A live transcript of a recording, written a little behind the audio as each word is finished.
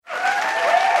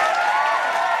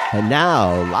And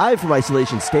now, live from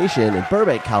Isolation Station in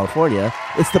Burbank, California,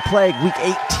 it's The Plague, week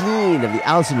 18 of the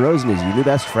Allison Rosen is Your New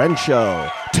Best Friend show.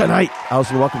 Tonight,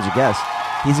 Allison welcomes a guest.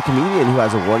 He's a comedian who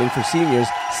has a warning for seniors.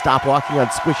 Stop walking on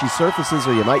squishy surfaces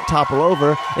or you might topple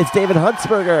over. It's David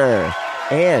Huntsberger.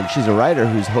 And she's a writer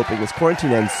who's hoping this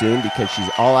quarantine ends soon because she's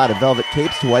all out of velvet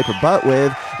capes to wipe her butt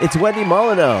with. It's Wendy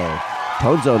Molyneux.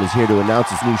 Tone Zone is here to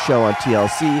announce his new show on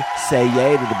TLC, Say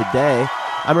Yay to the Bidet.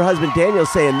 I'm her husband Daniel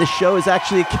saying this show is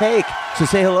actually a cake. So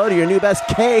say hello to your new best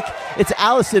cake. It's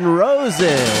Allison Rosen.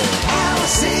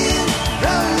 Allison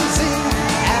Rosen.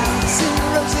 Allison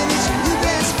Rosen is your new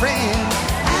best friend.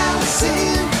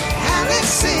 Allison,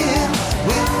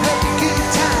 with her good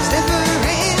times never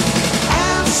end.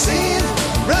 Allison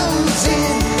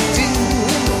Rosen,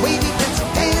 doing the wavy pencil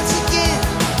dance again.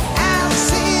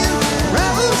 Allison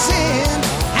Rosen,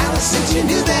 Allison's your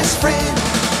new best friend.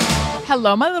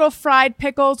 Hello, my little fried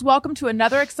pickles. Welcome to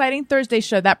another exciting Thursday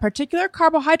show. That particular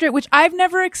carbohydrate, which I've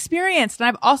never experienced, and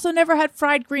I've also never had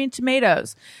fried green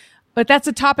tomatoes, but that's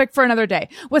a topic for another day,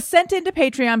 was sent into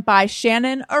Patreon by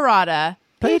Shannon Arata.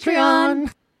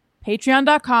 Patreon.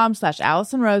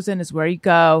 Patreon.com/Allison Rosen is where you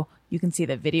go. You can see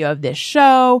the video of this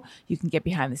show. You can get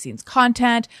behind the scenes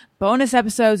content, bonus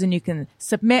episodes, and you can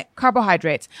submit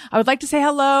carbohydrates. I would like to say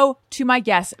hello to my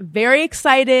guests. Very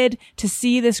excited to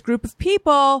see this group of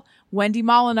people. Wendy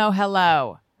Molyneux,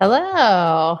 hello.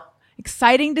 Hello.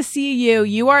 Exciting to see you.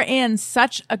 You are in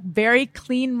such a very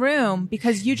clean room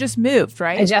because you just moved,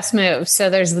 right? I just moved. So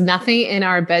there's nothing in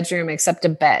our bedroom except a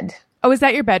bed. Oh, is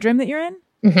that your bedroom that you're in?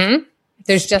 Mm-hmm.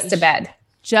 There's just a bed.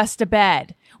 Just a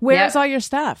bed. Where's Yep. all your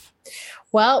stuff?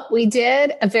 Well, we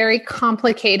did a very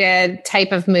complicated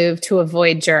type of move to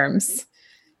avoid germs.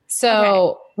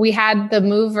 So we had the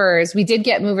movers. We did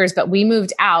get movers, but we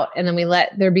moved out and then we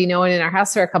let there be no one in our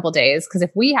house for a couple days because if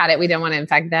we had it, we didn't want to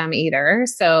infect them either.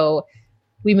 So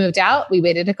we moved out. We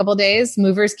waited a couple days.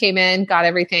 Movers came in, got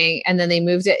everything, and then they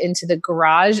moved it into the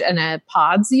garage and a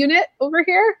pods unit over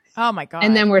here. Oh my God.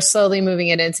 And then we're slowly moving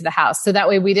it into the house. So that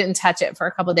way we didn't touch it for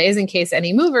a couple of days in case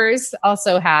any movers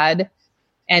also had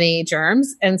any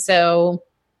germs. And so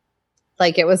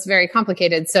it was very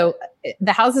complicated. So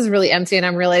the house is really empty and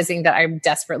I'm realizing that I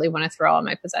desperately want to throw all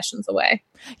my possessions away.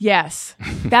 Yes.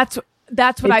 That's what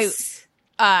It's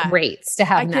great to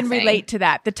have I nothing. can relate to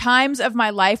that. The times of my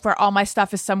life where all my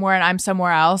stuff is somewhere and I'm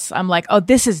somewhere else, I'm like, oh,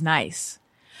 this is nice.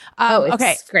 It's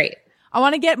okay. great. I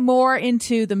want to get more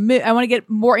into I want to get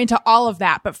more into all of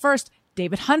that. But first,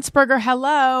 David Huntsberger,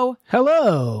 hello.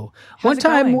 Hello. How's One it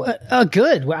time, going?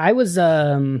 good. I was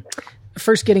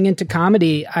first getting into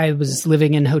comedy. I was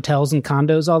living in hotels and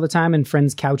condos all the time and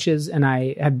friends' couches, and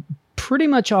I had pretty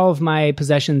much all of my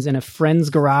possessions in a friend's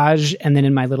garage and then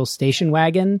in my little station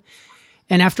wagon.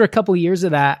 And after a couple of years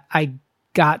of that, I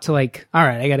got to all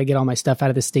right, I got to get all my stuff out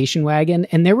of the station wagon.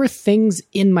 And there were things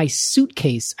in my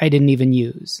suitcase I didn't even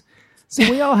use. So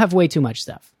we all have way too much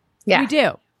stuff. Yeah. We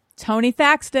do. Tony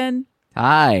Thaxton.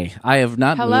 Hi, I have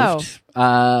not Hello. moved.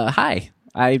 Hi,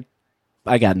 I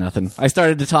got nothing. I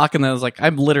started to talk and I was like,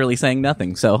 I'm literally saying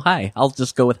nothing. So hi, I'll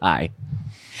just go with hi.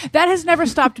 That has never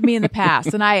stopped me in the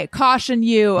past. And I caution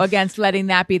you against letting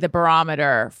that be the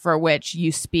barometer for which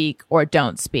you speak or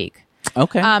don't speak.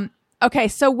 Okay. Okay.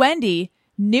 So Wendy,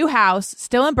 new house,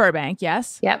 still in Burbank.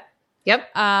 Yes. Yep.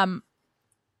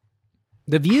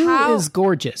 The view How- is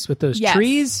gorgeous with those Yes.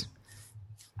 trees.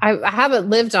 I haven't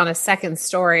lived on a second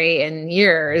story in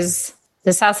years.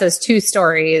 This house has 2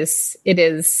 stories. It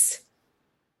is,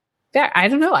 I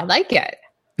don't know. I like it.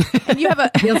 And you have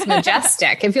It feels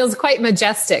majestic. It feels quite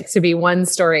majestic to be 1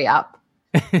 story up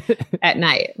at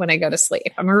night when I go to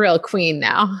sleep. I'm a real queen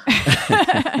now.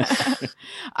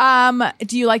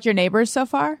 do you like your neighbors so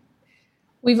far?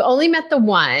 We've only met the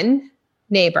one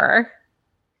neighbor.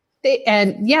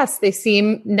 And yes, they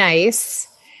seem nice.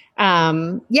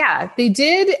 They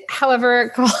did, however,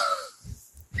 call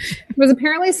it was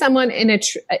apparently someone in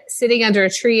sitting under a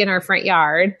tree in our front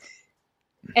yard.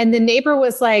 And the neighbor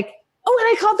was like, oh,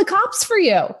 and I called the cops for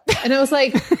you. And I was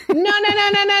like, no.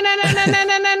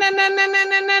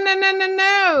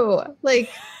 Like,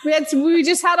 we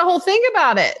just had a whole thing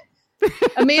about it.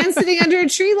 A man sitting under a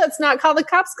tree, let's not call the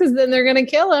cops because then they're going to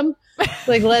kill him.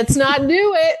 Like, let's not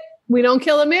do it. We don't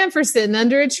kill a man for sitting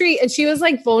under a tree. And she was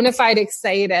like bona fide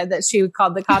excited that she would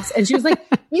call the cops. And she was like,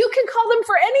 you can call them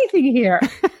for anything here.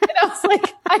 And I was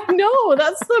like, I know,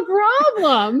 that's the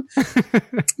problem.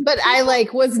 But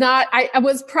I I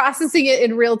was processing it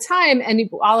in real time, and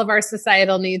all of our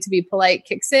societal need to be polite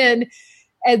kicks in.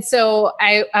 And so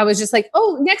I was just like,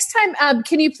 oh, next time,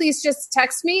 can you please just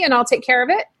text me and I'll take care of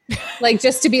it? Like,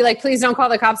 just to be like, please don't call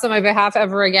the cops on my behalf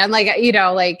ever again. Like,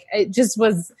 it just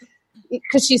was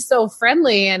because she's so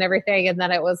friendly and everything. And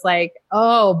then it was like,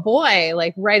 oh boy,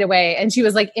 like right away. And she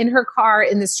was like in her car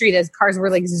in the street as cars were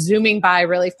like zooming by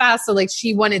really fast. So like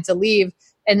she wanted to leave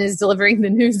and is delivering the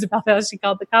news about how she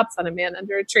called the cops on a man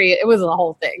under a tree. It was a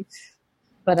whole thing.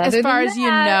 But As other far than as you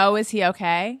that- know, is he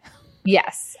okay?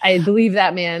 Yes, I believe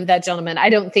that gentleman. I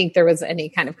don't think there was any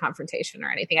kind of confrontation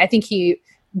or anything. I think he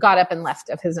got up and left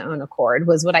of his own accord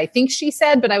was what I think she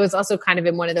said. But I was also kind of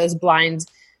in one of those blind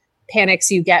panics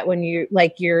you get when you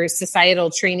like your societal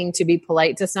training to be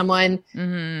polite to someone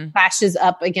clashes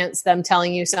up against them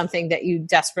telling you something that you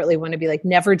desperately want to be like,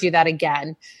 never do that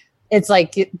again. It's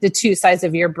like the two sides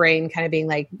of your brain kind of being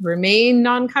like, remain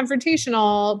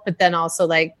non-confrontational, but then also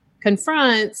like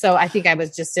confront. So I think I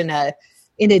was just in a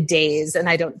daze, and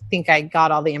I don't think I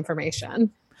got all the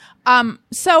information.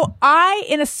 So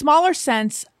in a smaller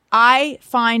sense, I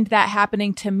find that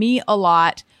happening to me a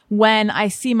lot when I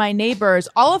see my neighbors,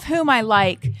 all of whom I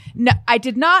like. No, I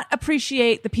did not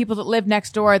appreciate the people that lived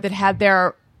next door that had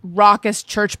their raucous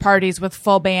church parties with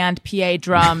full band PA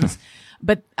drums,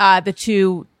 but the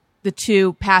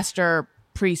two pastor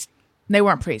priests, they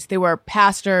weren't priests, they were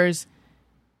pastors,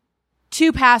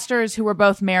 two pastors who were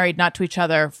both married, not to each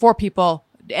other, 4 people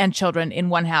and children in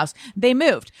one house. They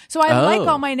moved. So I like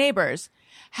all my neighbors.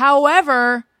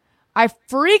 However, I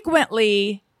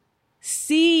frequently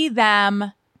see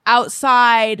them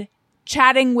outside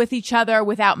chatting with each other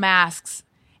without masks.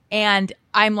 And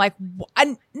I'm like,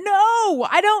 no,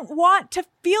 I don't want to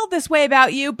feel this way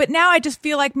about you. But now I just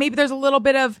feel like maybe there's a little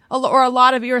bit of, or a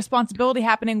lot of irresponsibility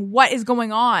happening. What is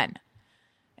going on?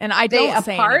 And I don't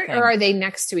say anything. Are they apart or are they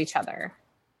next to each other?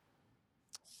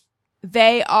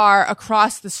 They are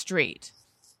across the street.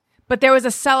 But there was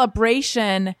a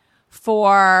celebration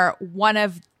for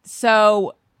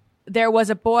so there was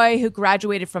a boy who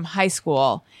graduated from high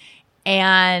school,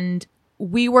 and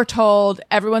we were told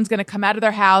everyone's going to come out of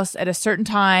their house at a certain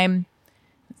time,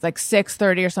 it's like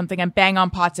 6:30 or something, and bang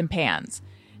on pots and pans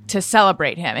to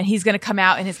celebrate him. And he's going to come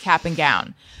out in his cap and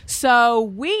gown. So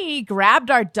we grabbed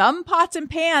our dumb pots and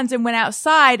pans and went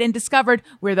outside and discovered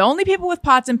we're the only people with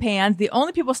pots and pans, the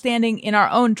only people standing in our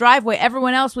own driveway.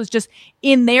 Everyone else was just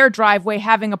in their driveway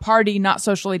having a party, not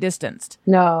socially distanced.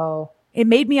 No. It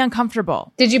made me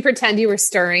uncomfortable. Did you pretend you were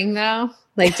stirring though?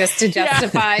 Like just to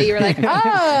justify, you were like, oh,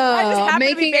 I just happened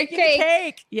to be making a baking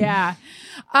cake. Yeah.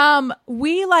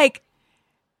 We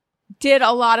did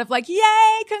a lot of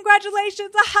yay,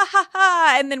 congratulations, ha ha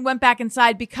ha, and then went back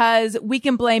inside because we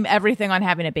can blame everything on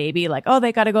having a baby. Like, oh,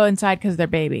 they got to go inside because they're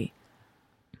baby.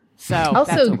 So that's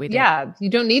Also, what we did. yeah, you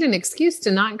don't need an excuse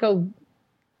to not go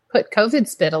put COVID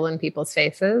spittle in people's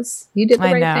faces. You did the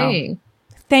I right know. thing.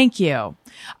 Thank you.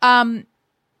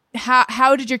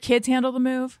 How did your kids handle the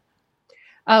move?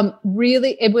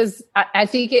 Really, it was, I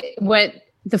think it went,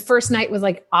 the first night was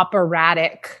like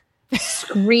operatic,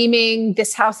 screaming,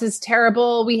 this house is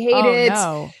terrible, we hate it.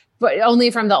 No. But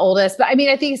only from the oldest. But I mean,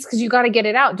 I think it's because you got to get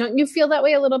it out. Don't you feel that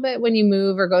way a little bit when you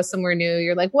move or go somewhere new?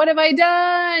 You're like, what have I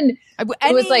done?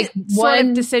 Any was like sort of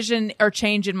one decision or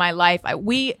change in my life.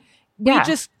 We Yeah.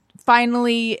 just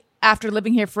finally, after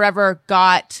living here forever,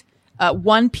 got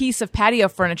one piece of patio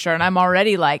furniture, and I'm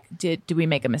already like, did we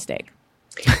make a mistake?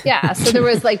 Yeah. So there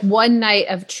was like one night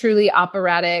of truly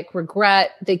operatic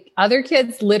regret. The other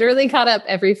kids literally got up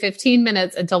every 15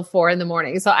 minutes until 4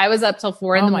 a.m. So I was up till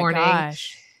 4 in the morning,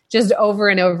 Gosh. just over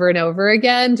and over and over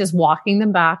again, just walking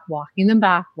them back, walking them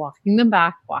back, walking them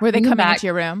back, walking Were they them coming back. into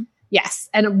your room? Yes.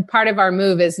 And part of our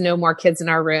move is no more kids in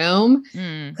our room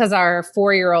because our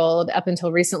 4-year-old up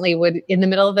until recently would, in the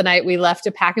middle of the night, we left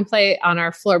a pack and play on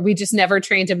our floor. We just never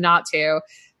trained him not to.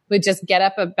 Would just get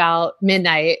up about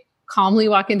midnight, calmly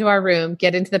walk into our room,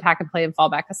 get into the pack and play and fall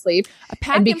back asleep. A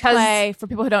pack and play, for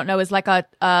people who don't know, is like a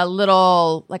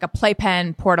little, like a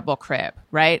playpen portable crib,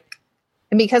 right?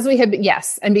 And because we have been,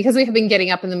 yes. And because we have been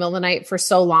getting up in the middle of the night for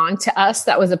so long, to us,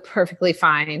 that was a perfectly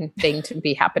fine thing to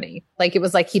be happening. Like, it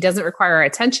was like, he doesn't require our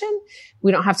attention.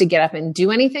 We don't have to get up and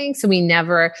do anything. So we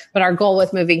never, but our goal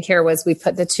with moving here was we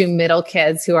put the 2 middle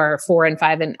kids who are 4 and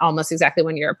 5 and almost exactly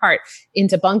 1 year apart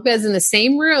into bunk beds in the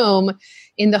same room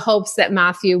in the hopes that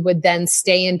Matthew would then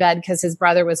stay in bed because his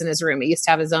brother was in his room. He used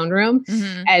to have his own room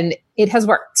and it has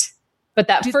worked. But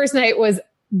that first night was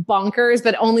bonkers,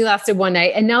 but only lasted one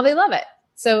night. And now they love it.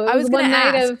 So it I was one gonna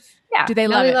night ask, of, yeah. do they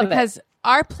now love it? Because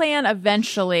our plan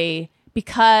eventually,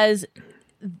 because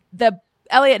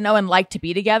Elliot and Owen like to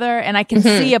be together, and I can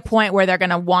see a point where they're going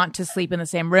to want to sleep in the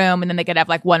same room, and then they could have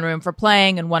like one room for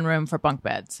playing and one room for bunk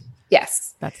beds.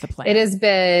 Yes. That's the plan. It has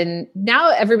been, now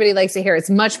everybody likes to hear it's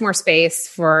much more space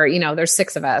for, there's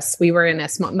 6 of us. We were in a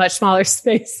much smaller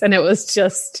space, and it was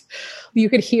just, you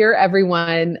could hear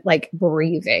everyone like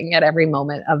breathing at every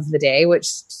moment of the day, which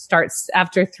starts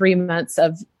after 3 months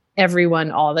of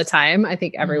everyone all the time. I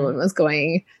think everyone was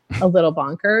going a little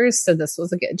bonkers. So this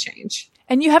was a good change.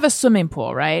 And you have a swimming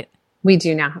pool, right? We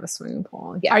do now have a swimming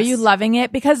pool. Yes. Are you loving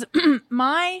it? Because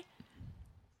my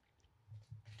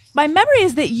memory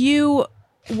is that you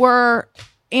were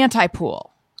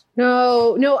anti-pool.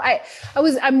 No,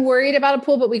 I'm worried about a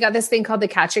pool, but we got this thing called the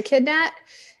Catch a Kid net,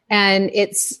 and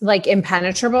it's like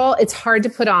impenetrable. It's hard to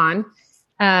put on.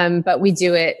 But we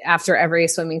do it after every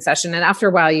swimming session, and after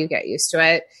a while you get used to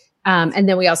it. And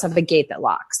then we also have a gate that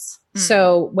locks.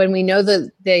 So when we know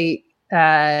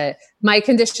my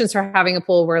conditions for having a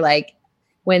pool were like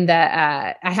when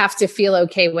I have to feel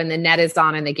okay when the net is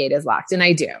on and the gate is locked. And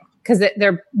I do, because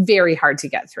they're very hard to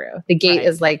get through. The gate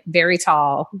is like very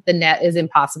tall. The net is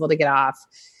impossible to get off.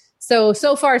 So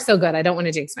far, so good. I don't want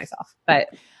to jinx myself, but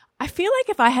I feel like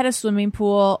if I had a swimming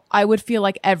pool, I would feel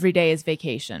like every day is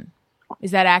vacation.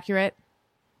 Is that accurate?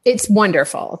 it's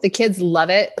wonderful. The kids love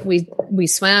it. We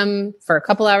swim for a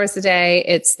couple hours a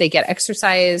day. They get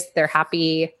exercise. They're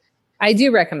happy. I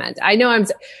do recommend. I know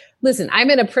listen, I'm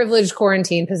in a privileged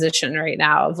quarantine position right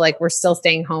now of like, we're still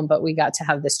staying home, but we got to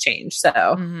have this change. So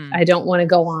I don't want to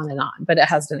go on and on, but it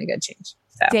has been a good change.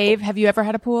 So. Dave, have you ever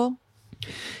had a pool?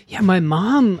 Yeah, my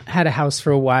mom had a house for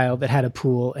a while that had a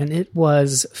pool, and it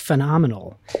was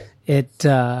phenomenal. It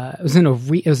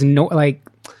was like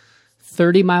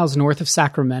 30 miles north of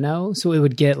Sacramento, so it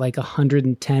would get like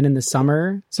 110 in the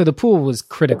summer. So the pool was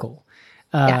critical.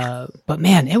 But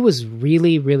man, it was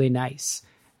really, really nice.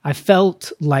 I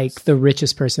felt like the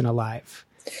richest person alive.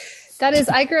 That is,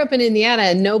 I grew up in Indiana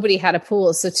and nobody had a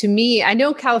pool. So to me, I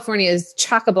know California is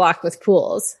chock-a-block with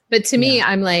pools, but to me,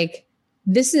 I'm like,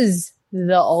 this is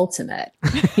the ultimate.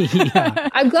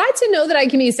 I'm glad to know that I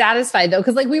can be satisfied though.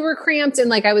 Cause like we were cramped and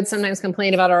like I would sometimes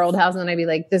complain about our old house and I'd be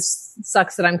like, this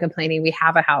sucks that I'm complaining. We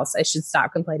have a house. I should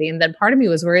stop complaining. And then part of me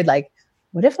was worried, like,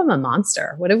 what if I'm a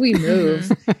monster? What if we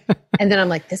move? And then I'm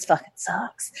like, this fucking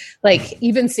sucks. Like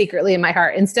even secretly in my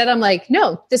heart. Instead, I'm like,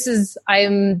 no, this is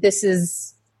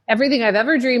everything I've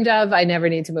ever dreamed of. I never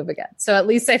need to move again. So at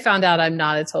least I found out I'm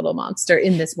not a total monster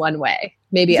in this one way.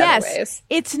 Maybe other ways.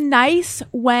 It's nice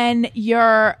when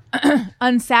you're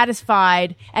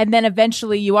unsatisfied and then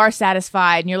eventually you are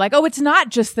satisfied and you're like, oh, it's not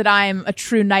just that I'm a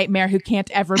true nightmare who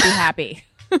can't ever be happy.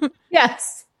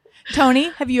 Yes. Tony,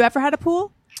 have you ever had a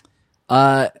pool?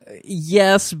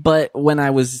 Yes, but when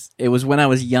I was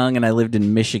young and I lived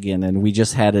in Michigan and we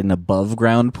just had an above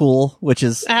ground pool, which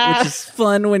is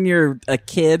fun when you're a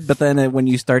kid, but then when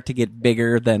you start to get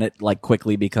bigger, then it like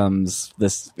quickly becomes,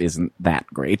 this isn't that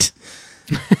great.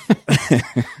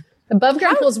 Above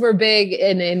ground pools were big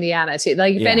in Indiana too.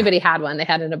 Like if anybody had one, they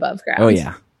had an above ground. Oh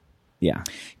yeah. Yeah.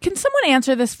 Can someone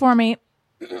answer this for me?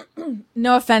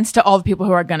 No offense to all the people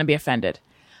who are going to be offended.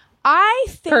 I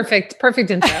think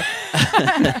perfect intro.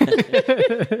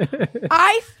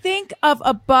 I think of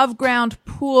above ground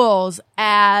pools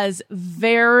as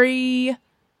very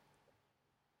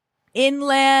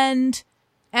inland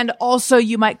and also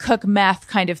you might cook meth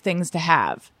kind of things to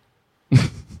have.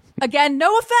 Again,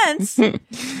 no offense,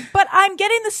 but I'm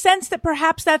getting the sense that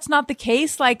perhaps that's not the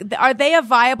case. Like, are they a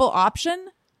viable option?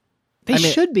 They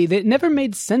should be. It never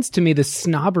made sense to me, the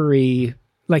snobbery,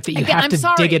 like that you have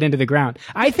to dig it into the ground.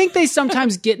 I think they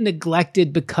sometimes get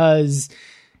neglected because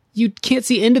you can't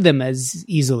see into them as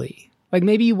easily. Like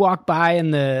maybe you walk by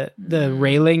and the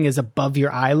railing is above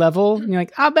your eye level. And you're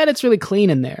like, I'll bet it's really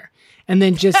clean in there. And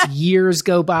then just years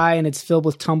go by and it's filled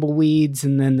with tumbleweeds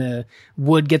and then the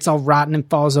wood gets all rotten and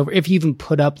falls over if you even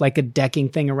put up like a decking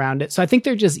thing around it. So I think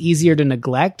they're just easier to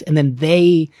neglect. And then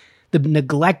the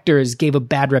neglectors gave a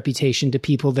bad reputation to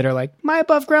people that are like, my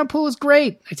above ground pool is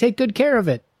great. I take good care of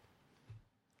it.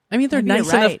 I mean, they're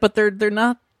nice enough, but they're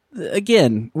not,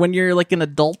 again, when you're like an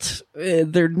adult,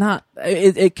 they're not,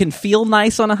 it can feel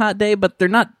nice on a hot day, but they're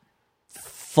not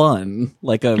fun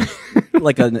like a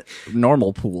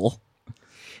normal pool.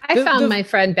 I found my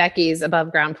friend Becky's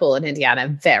above ground pool in Indiana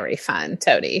very fun,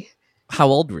 Tony. How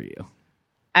old were you?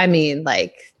 I mean,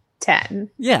 like 10.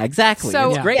 Yeah, exactly.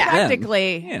 So it's great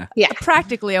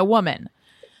practically a woman.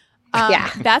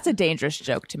 That's a dangerous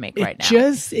joke to make right now.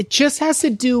 It just has to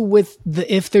do with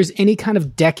if there's any kind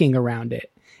of decking around it.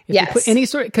 If you put any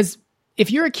sort, because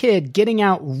if you're a kid, getting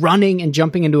out, running, and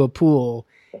jumping into a pool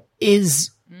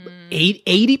is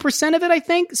 80% of it, I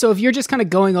think. So if you're just kind of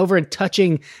going over and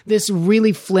touching this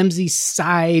really flimsy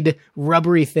side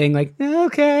rubbery thing, like,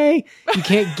 okay, you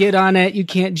can't get on it. You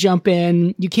can't jump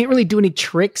in. You can't really do any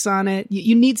tricks on it.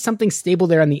 You need something stable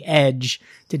there on the edge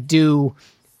to do,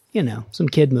 some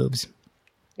kid moves.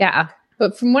 Yeah.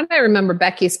 But from what I remember,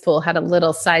 Becky's pool had a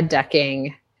little side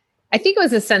decking. I think it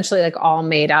was essentially like all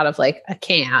made out of like a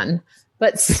can,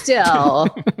 but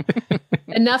still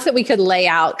enough that we could lay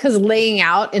out, because laying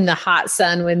out in the hot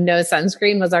sun with no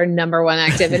sunscreen was our number one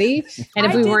activity. And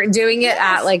if we weren't doing it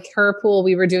at like her pool,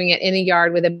 we were doing it in a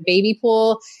yard with a baby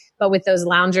pool, but with those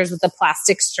loungers with the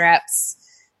plastic strips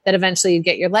that eventually you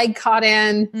get your leg caught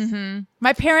in. Mm-hmm.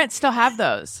 My parents still have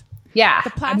those. Yeah. The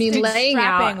plastic laying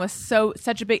strapping out was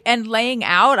such a big, and laying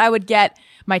out, I would get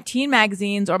my teen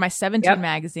magazines or my 17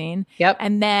 magazine. Yep.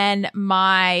 And then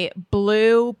my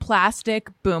blue plastic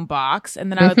boombox. And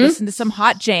then I would listen to some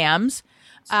hot jams.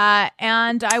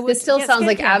 And I would. This still get sounds skin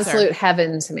like cancer. absolute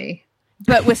heaven to me.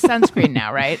 But with sunscreen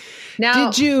now, right? Now,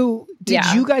 Did you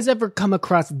guys ever come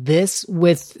across this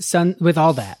with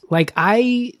all that? Like,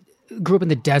 I grew up in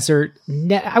the desert.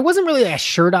 I wasn't really a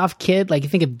shirt off kid. Like, you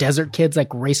think of desert kids like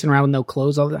racing around with no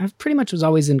clothes. I pretty much was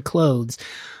always in clothes,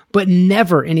 but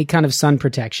never any kind of sun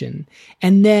protection.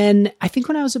 And then I think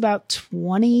when I was about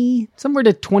 20, somewhere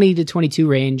to 20 to 22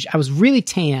 range, I was really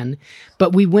tan,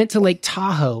 but we went to Lake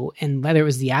Tahoe, and whether it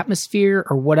was the atmosphere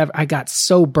or whatever, I got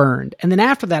so burned. And then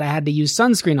after that, I had to use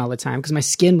sunscreen all the time because my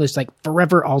skin was like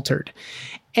forever altered.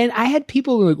 And I had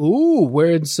people like, ooh,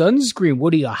 wearing sunscreen.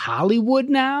 What are you, Hollywood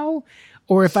now?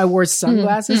 Or if I wore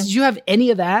sunglasses, did you have any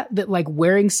of that like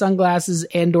wearing sunglasses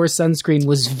and or sunscreen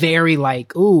was very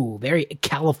like, ooh, very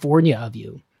California of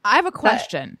you? I have a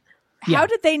question. How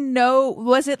did they know?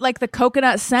 Was it like the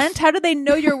coconut scent? How did they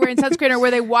know you were wearing sunscreen, or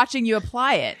were they watching you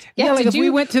apply it? Yeah, like if we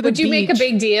went to the would you make a beach-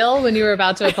 big deal when you were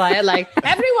about to apply it? Like,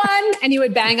 everyone, and you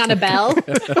would bang on a bell.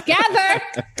 Gather.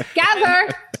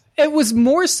 It was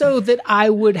more so that I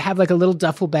would have like a little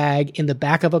duffel bag in the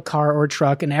back of a car or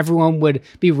truck, and everyone would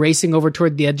be racing over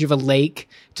toward the edge of a lake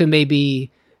to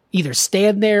maybe either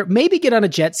stand there, maybe get on a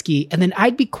jet ski, and then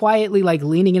I'd be quietly like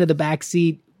leaning into the back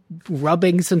seat,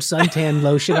 rubbing some suntan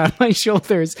lotion on my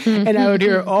shoulders, and I would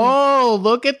hear, oh,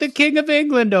 look at the King of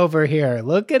England over here.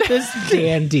 Look at this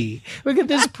dandy. Look at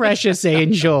this precious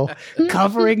angel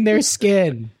covering their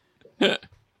skin.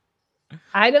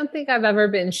 I don't think I've ever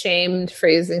been shamed for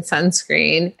using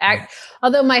sunscreen.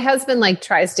 Although my husband like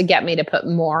tries to get me to put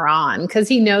more on because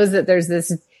he knows that there's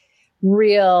this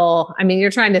real, I mean,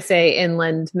 you're trying to say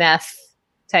inland meth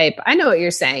type. I know what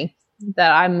you're saying,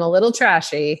 that I'm a little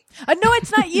trashy. No,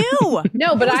 it's not you.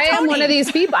 No, but I am one of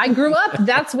these people. I grew up.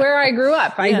 That's where I grew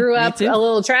up. I grew up a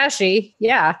little trashy.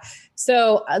 Yeah.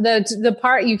 So the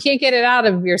part, you can't get it out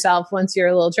of yourself once you're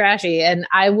a little trashy. And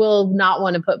I will not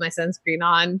want to put my sunscreen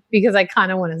on because I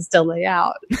kind of want to still lay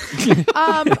out.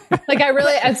 Like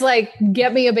it's like,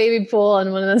 get me a baby pool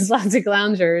and one of those plastic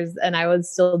loungers and I would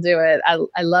still do it.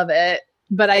 I love it,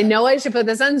 but I know I should put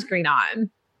the sunscreen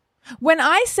on. When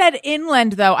I said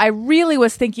inland, though, I really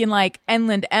was thinking like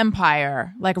Inland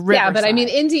Empire, like Riverside. Yeah, but I mean,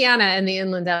 Indiana and the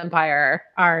Inland Empire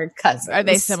are cousins. Are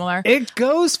they similar? It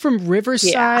goes from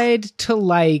Riverside to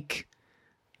like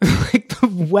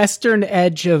the western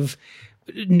edge of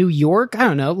New York. I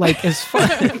don't know, like as far.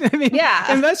 I mean,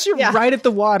 unless you're right at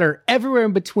the water, everywhere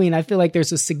in between, I feel like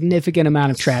there's a significant amount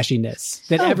of trashiness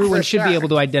that everyone should be able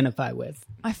to identify with.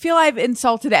 I feel I've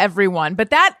insulted everyone,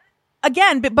 but that.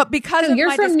 Again, but because of you're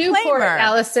my from disclaimer, Newport,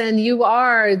 Allison, you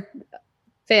are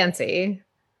fancy,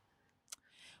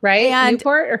 right? And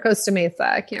Newport or Costa Mesa?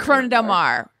 I can't Corona del remember.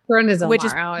 Mar, Corona del which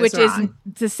Mar, is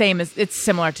the same as it's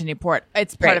similar to Newport.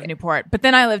 It's part of Newport, but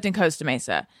then I lived in Costa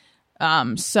Mesa,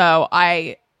 so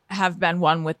I have been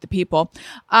one with the people.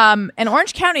 And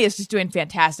Orange County is just doing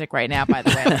fantastic right now. By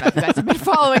the way, I don't know if you guys have been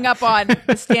following up on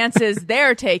the stances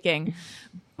they're taking,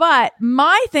 but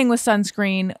my thing with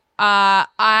sunscreen.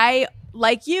 I,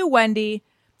 like you, Wendy,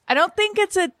 I don't think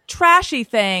it's a trashy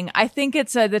thing. I think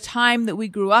it's the time that we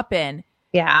grew up in.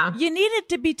 Yeah. You needed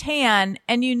to be tan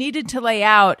and you needed to lay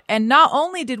out. And not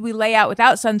only did we lay out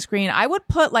without sunscreen, I would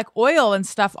put like oil and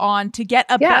stuff on to get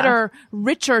a better,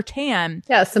 richer tan.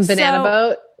 Yeah. Some banana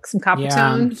boat, some copper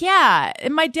tone. Yeah.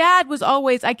 And my dad was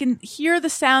always, I can hear the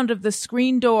sound of the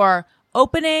screen door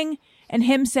opening and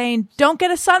him saying, don't get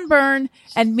a sunburn,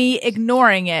 and me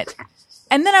ignoring it.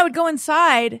 And then I would go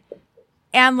inside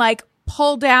and like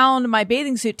pull down my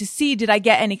bathing suit to see, did I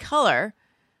get any color?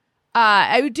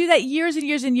 I would do that years and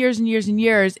years and years and years and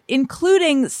years,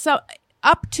 including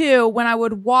up to when I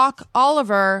would walk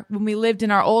Oliver when we lived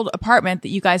in our old apartment that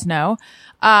you guys know,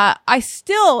 I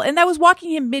still, and I was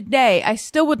walking him midday, I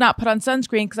still would not put on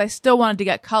sunscreen because I still wanted to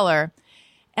get color.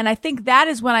 And I think that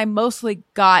is when I mostly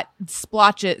got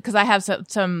splotches because I have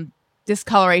some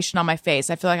discoloration on my face.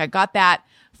 I feel like I got that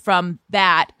from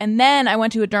that. And then I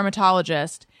went to a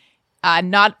dermatologist,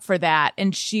 not for that.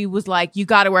 And she was like, you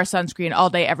got to wear sunscreen all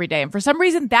day, every day. And for some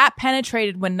reason that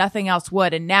penetrated when nothing else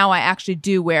would. And now I actually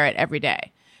do wear it every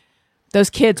day. Those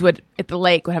kids at the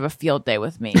lake would have a field day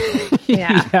with me.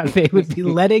 Yeah. Yeah, they would be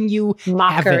letting you have it.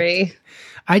 Mockery.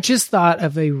 I just thought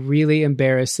of a really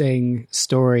embarrassing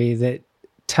story that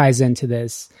ties into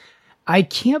this. I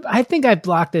think I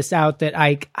blocked this out that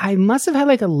I must have had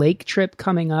like a lake trip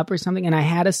coming up or something. And I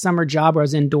had a summer job where I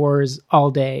was indoors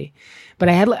all day, but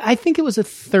I think it was a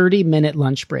 30-minute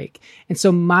lunch break. And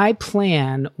so my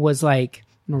plan was like,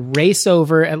 I'm gonna race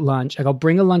over at lunch. Like I'll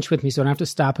bring a lunch with me so I don't have to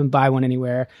stop and buy one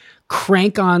anywhere.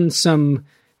 Crank on some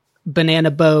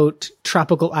Banana Boat,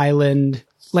 Tropical Island,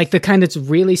 like the kind that's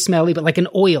really smelly, but like an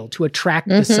oil to attract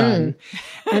the sun.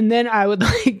 And then I would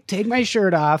like take my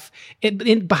shirt off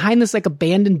behind this like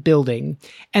abandoned building.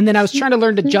 And then I was trying to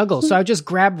learn to juggle. So I would just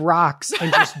grab rocks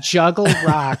and just juggle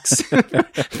rocks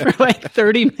for like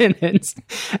 30 minutes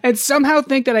and somehow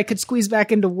think that I could squeeze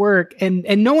back into work. And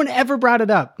no one ever brought it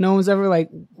up. No one was ever like,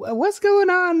 what's going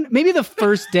on? Maybe the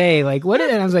first day, like what?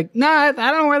 And I was like, nah, I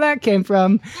don't know where that came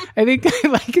from. I think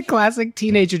like a classic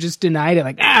teenager just denied it.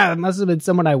 Like, it must have been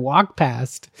someone I walked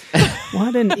past.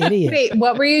 What an idiot. Wait,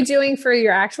 what were you doing for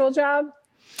your actual job?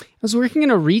 I was working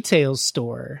in a retail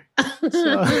store.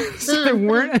 So there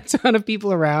weren't a ton of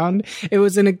people around. It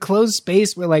was an enclosed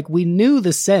space where like we knew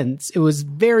the scents. It was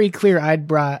very clear I'd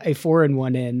brought a foreign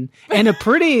one in and a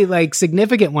pretty like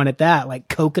significant one at that, like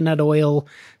coconut oil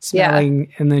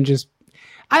smelling. And then just,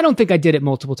 I don't think I did it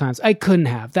multiple times. I couldn't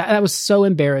have. That was so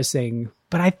embarrassing.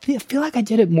 But I feel like I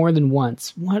did it more than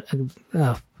once. What?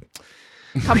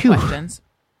 Couple questions.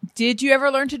 Did you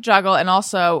ever learn to juggle? And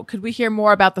also, could we hear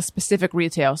more about the specific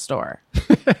retail store?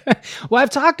 Well, I've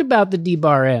talked about the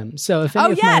D-Bar M. So if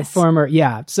any of my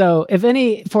yes. so if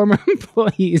any former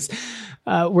employees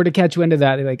were to catch wind of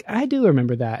that, they're like, I do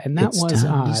remember that. And that It's was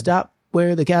time to odd. stop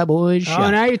where the Cowboys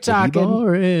shop. now you're talking.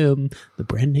 D-Bar-M, the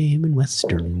brand name in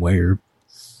Western wear.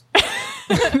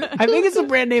 I think it's a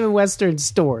brand name in Western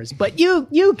stores, but you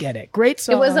get it. Great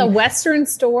song. It was a Western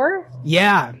store.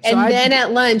 Yeah. So And then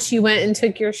at lunch, you went and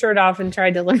took your shirt off and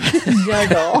tried to learn to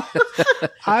juggle.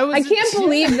 I can't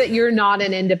believe that you're not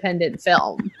an independent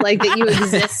film, like that you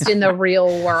exist in the real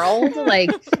world. Like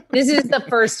this is the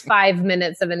first 5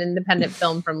 minutes of an independent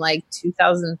film from like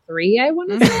 2003, I want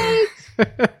to say.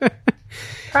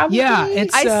 Probably. Yeah,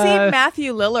 it's I see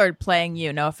Matthew Lillard playing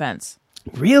you. No offense.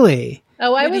 really.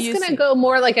 Oh, I Who do was you going see? to go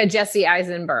more like a Jesse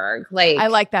Eisenberg. Like I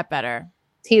like that better.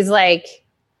 he's like,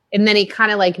 and then he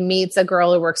kind of like meets a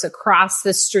girl who works across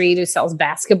the street who sells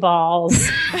basketballs.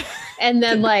 And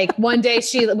then like one day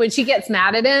when she gets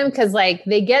mad at him, cause like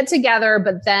they get together,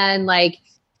 but then like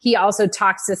he also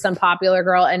talks to some popular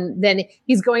girl and then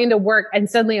he's going to work and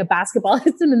suddenly a basketball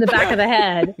hits him in the back of the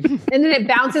head. And then it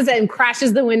bounces and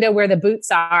crashes the window where the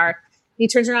boots are. He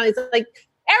turns around and he's like,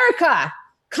 Erica,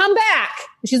 come back.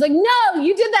 And she's like, no,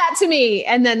 you did that to me.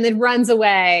 And then it runs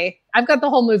away. I've got the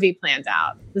whole movie planned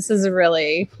out. This is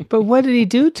really But what did he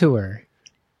do to her?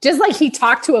 just like he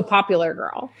talked to a popular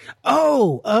girl.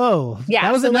 Oh. Yeah.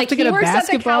 That was so enough like to get he a works at the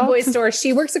basketball. cowboy store.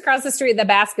 She works across the street at the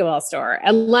basketball store.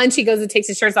 At lunch, he goes and takes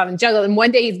his shirts off and juggles. And one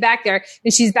day he's back there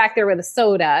and she's back there with a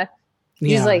soda.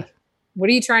 He's Yeah. like, what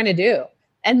are you trying to do?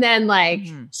 And then like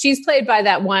she's played by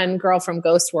that one girl from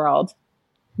Ghost World,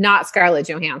 not Scarlett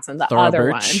Johansson, the Thora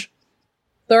other Birch. one.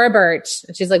 Thora Birch.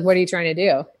 And she's like, what are you trying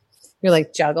to do? You're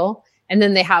like, juggle. And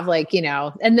then they have like,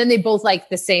 and then they both like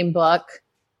the same book.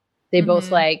 They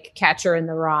both like Catcher in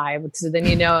the Rye. So then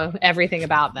you know everything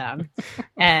about them.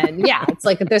 And yeah, it's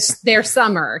like their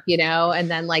summer, and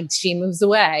then like she moves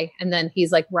away and then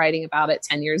he's like writing about it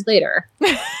 10 years later.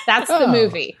 That's the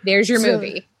movie. There's your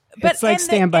movie. It's like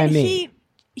Stand By Me.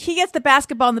 He gets the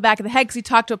basketball in the back of the head because he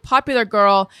talked to a popular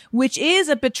girl, which is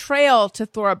a betrayal to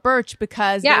Thora Birch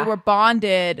because Yeah. they were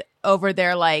bonded over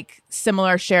their like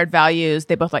similar shared values.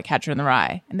 They both like Catcher in the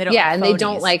Rye, and they don't. Yeah. like And they phonies.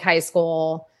 don't like high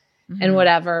school and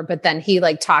whatever. But then he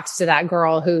like talks to that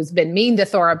girl who's been mean to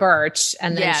Thora Birch.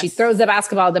 And then she Yes. throws the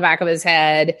basketball at the back of his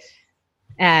head.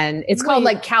 And it's called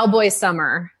like Cowboy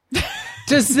Summer.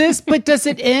 Does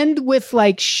it end with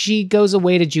like she goes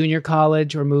away to junior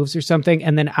college or moves or something,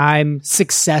 and then I'm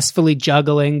successfully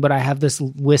juggling, but I have this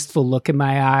wistful look in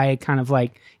my eye, kind of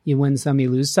like you win some, you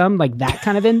lose some, like that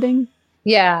kind of ending?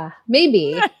 Yeah,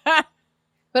 maybe.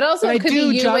 But also But I it could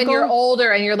do be you when juggle. you're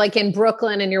older and you're like in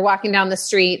Brooklyn and you're walking down the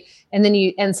street and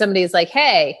then somebody's like,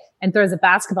 hey, and throws a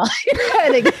basketball at your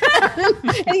head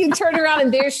again. And you turn around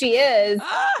and there she is.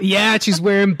 Yeah, she's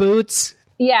wearing boots.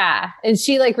 Yeah. And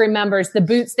she like remembers the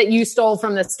boots that you stole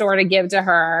from the store to give to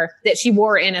her that she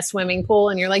wore in a swimming pool.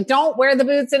 And you're like, don't wear the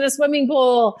boots in a swimming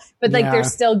pool. But like, Yeah. they're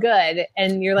still good.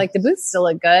 And you're like, the boots still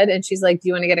look good. And she's like, do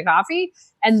you want to get a coffee?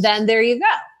 And then there you go.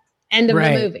 End of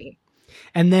Right. the movie.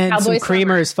 And then Cowboy some Summer.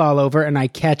 creamers fall over and I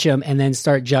catch them and then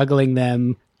start juggling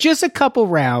them just a couple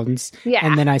rounds. Yeah.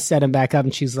 And then I set them back up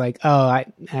and she's like, oh,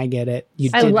 I get it. You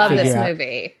I did love this figure out.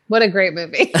 movie. What a great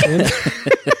movie.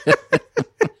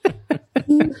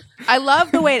 I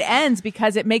love the way it ends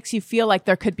because it makes you feel like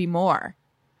there could be more.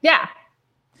 Yeah.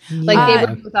 Like Yeah.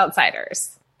 they were with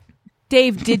outsiders.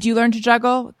 Dave, did you learn to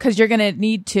juggle? Because you're going to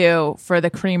need to for the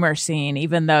creamer scene,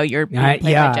 even though you're being played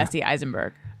yeah. by Jesse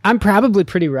Eisenberg. I'm probably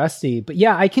pretty rusty, but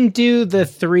yeah, I can do the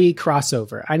 3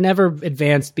 crossover. I never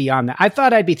advanced beyond that. I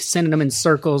thought I'd be sending them in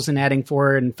circles and adding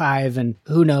 4 and 5 and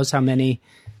who knows how many.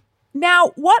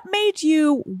 Now, what made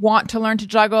you want to learn to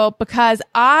juggle? Because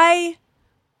I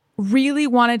really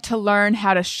wanted to learn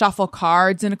how to shuffle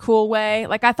cards in a cool way.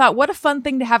 Like I thought, what a fun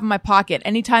thing to have in my pocket.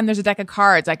 Anytime there's a deck of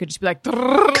cards, I could just be like, you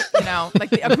know, like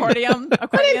the accordion.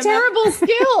 What a terrible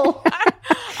skill.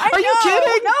 Are you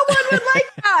kidding? No one would like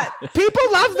that. People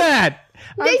love that.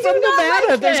 They I'm do from not Nevada.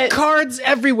 like There's it. cards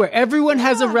everywhere. Everyone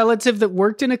has a relative that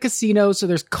worked in a casino, so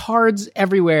there's cards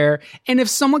everywhere. And if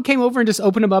someone came over and just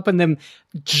opened them up and then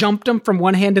jumped them from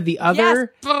one hand to the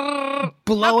other, blow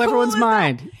cool everyone's is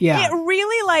mind. Yeah. It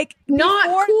really like Not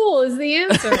before- cool is the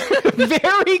answer.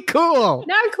 Very cool.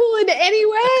 Not cool in any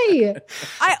way.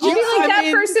 I I feel like I that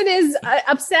mean- person is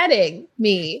upsetting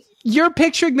me. You're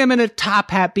picturing them in a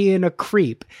top hat being a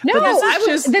creep. No, But this is I would,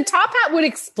 just the top hat would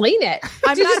explain it.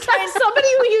 I'm To not just have somebody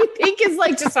who you think is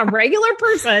like just a regular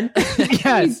person.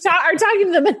 Yes. You are talking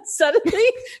to them and suddenly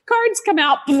cards come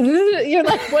out. You're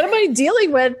like, what am I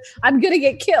dealing with? I'm going to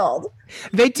get killed.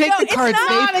 They take No, the it's cards,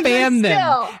 not they a fan good them.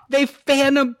 skill. They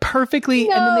fan them perfectly,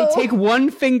 and then No. they take one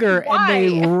finger and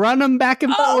they Why? run them back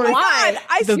and Oh forth. my God,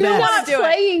 I The still You're best. want not to do it.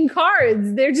 playing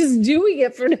cards. They're just doing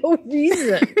it for no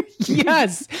reason.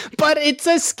 Yes, but it's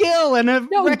a skill and a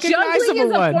No, recognizable juggling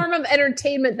is a one. form of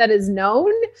entertainment that is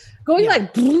known. Going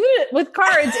like with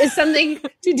cards is something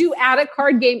to do at a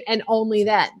card game and only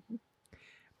then.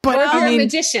 But Or if you're I a mean,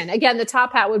 magician, again, the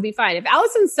top hat would be fine. If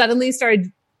Allison suddenly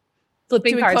started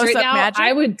flipping Doing cards right close-up now, magic?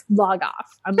 I would log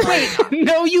off. I'm logging off.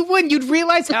 no, you wouldn't. You'd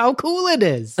realize how cool it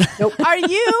is. Are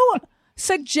you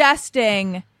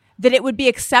suggesting that it would be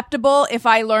acceptable if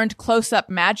I learned close-up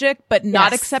magic, but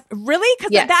not Yes. accept? Really?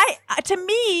 Because Yes. that, to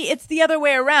me, it's the other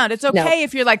way around. It's okay No.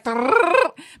 if you're like,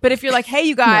 but if you're like, hey,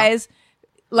 you guys,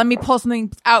 let me pull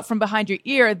something out from behind your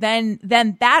ear, then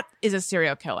that is a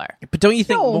serial killer. But don't you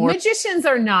think No, more magicians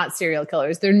are not serial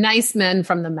killers. They're nice men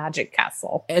from the magic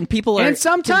castle. and people are And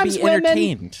sometimes can be women-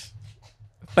 entertained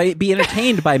be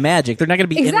entertained by magic. They're not going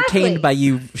to be Exactly. entertained by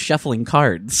you shuffling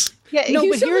cards. Yeah, No,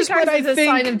 you but show here's cards what I as a think-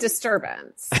 sign of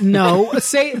disturbance. No,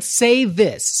 say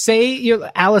this. Say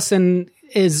Allison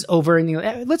is over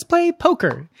and let's play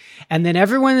poker. And then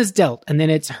everyone is dealt. And then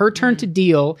it's her turn to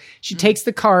deal. She takes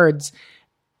the cards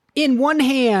in one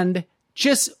hand,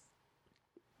 just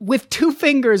with 2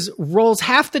 fingers, rolls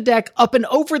half the deck up and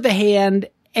over the hand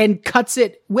and cuts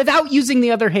it without using the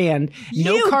other hand.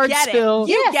 No You card get it. spill.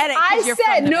 You get it 'cause I you're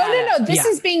said, from no. Nevada. This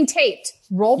Yeah. is being taped.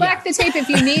 Roll back the tape if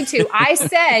you need to. I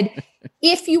said,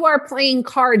 if you are playing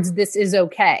cards, this is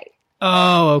okay.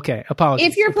 Oh, okay. Apologies.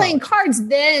 If you're playing cards,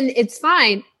 then it's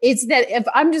fine. It's that if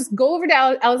I'm just go over to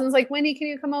Allison's like, Wendy, can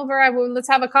you come over? Let's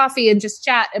have a coffee and just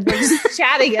chat. And we're just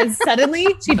chatting. And suddenly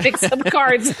she picks up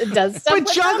cards and does stuff. But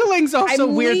with them. juggling's also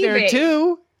I'm weird there leaving.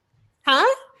 too.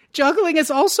 Huh? Juggling is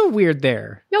also weird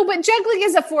there. No, but juggling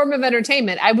is a form of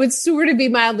entertainment. I would sort of be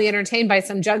mildly entertained by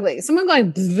some juggling. Someone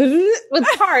going with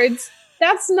cards.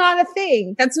 That's not a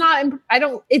thing. That's not,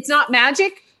 it's not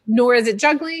magic, nor is it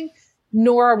juggling,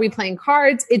 nor are we playing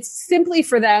cards. It's simply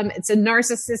for them. It's a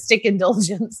narcissistic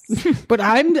indulgence. But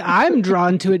I'm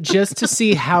drawn to it just to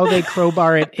see how they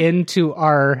crowbar it into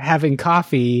our having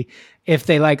coffee. If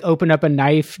they like open up a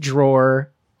knife drawer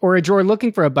or a drawer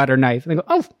looking for a butter knife, and they go,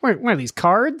 "Oh, what are these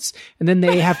cards?" And then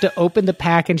they have to open the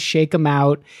pack and shake them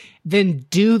out. Then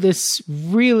do this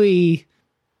really,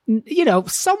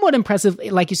 somewhat impressive,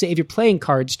 like you say, if you're playing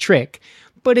cards, trick.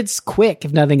 But it's quick,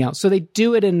 if nothing else. So they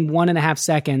do it in 1.5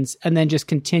 seconds and then just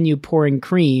continue pouring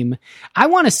cream. I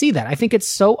want to see that. I think it's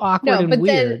so awkward No, and but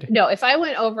weird. then, if I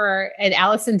went over and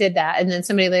Allison did that, and then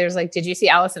somebody later was like, did you see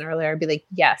Allison earlier? I'd be like,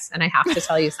 yes. And I have to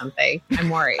tell you something. I'm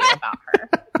worried about her.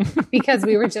 because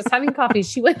we were just having coffee.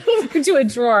 She went over to a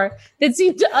drawer that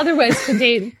seemed to otherwise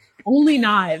contain only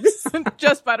knives.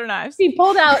 Just butter knives. She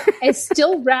pulled out a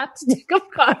still wrapped deck of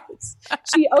cards.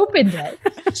 She opened it.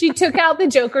 She took out the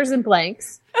jokers and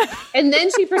blanks. And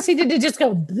then she proceeded to just go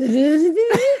with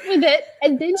it.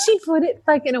 And then she put it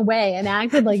fucking away and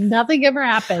acted like nothing ever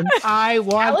happened. I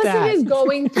want Allison that. is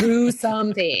going through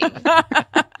something.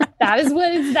 That is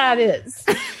what that is.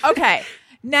 Okay.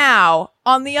 Now,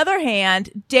 on the other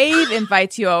hand, Dave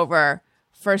invites you over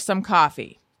for some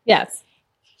coffee. Yes.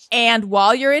 And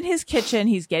while you're in his kitchen,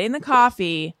 he's getting the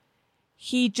coffee.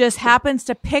 He just happens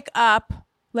to pick up,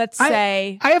 let's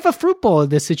say, I have a fruit bowl in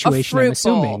this situation, I'm fruit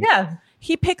bowl. assuming. Yeah.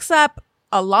 he picks up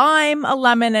a lime, a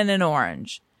lemon, and an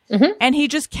orange. Mm-hmm. And he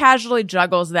just casually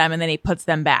juggles them and then he puts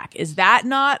them back. Is that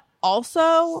not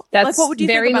also That's like, what would you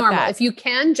very think about normal. that? If you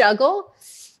can juggle,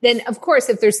 then of course,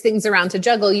 if there's things around to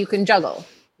juggle, you can juggle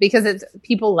because it's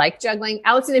people like juggling.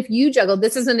 Allison, if you juggled,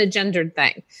 this isn't a gendered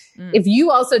thing. If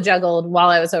you also juggled while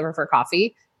I was over for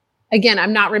coffee, again,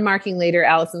 I'm not remarking later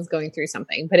Allison's going through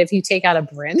something, but if you take out a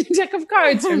brand new deck of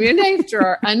cards from your knife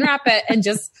drawer, unwrap it, and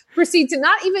just proceed to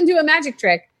not even do a magic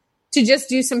trick, to just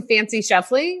do some fancy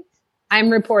shuffling, I'm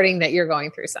reporting that you're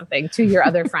going through something to your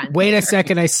other friend. Wait a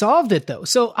second, I solved it though.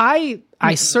 So I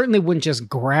certainly wouldn't just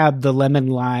grab the lemon,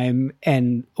 lime,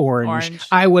 and orange.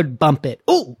 I would bump it.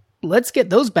 Oh, let's get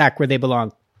those back where they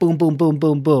belong. Boom, boom, boom,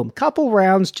 boom, boom. Couple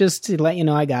rounds just to let you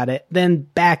know I got it. Then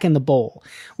back in the bowl.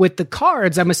 With the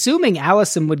cards, I'm assuming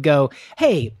Allison would go,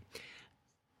 hey,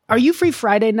 are you free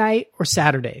Friday night or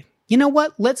Saturday? You know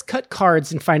what? Let's cut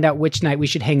cards and find out which night we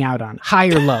should hang out on, high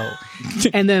or low.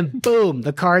 And then boom,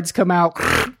 the cards come out,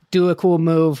 do a cool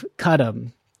move, cut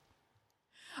them.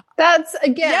 That's,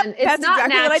 again, Yep, it's that's not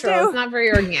exactly what I natural. do. It's not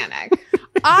very organic.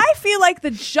 I feel like the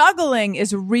juggling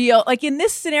is real. Like in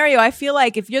this scenario, I feel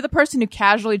like if you're the person who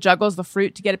casually juggles the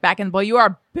fruit to get it back in the bowl, you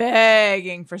are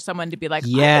begging for someone to be like,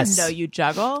 Yes. I didn't know you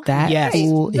juggle. That Yes.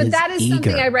 fool But is that is eager.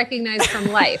 something I recognize from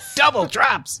life. Double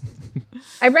drops.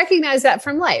 I recognize that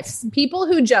from life. People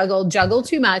who juggle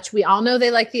too much. We all know they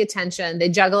like the attention. They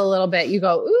juggle a little bit. You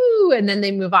go, ooh, and then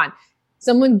they move on.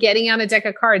 Someone getting out a deck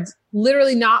of cards,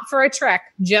 literally not for a trick,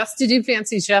 just to do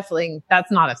fancy shuffling,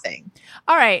 that's not a thing.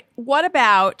 All right. What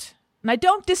about, and I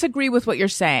don't disagree with what you're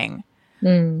saying.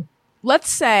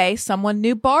 Let's say someone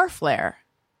knew Bar Flair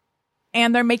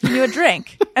and they're making you a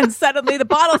drink and suddenly the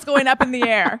bottle's going up in the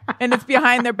air and it's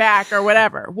behind their back or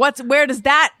whatever. Where does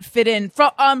that fit in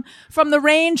from the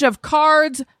range of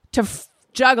cards to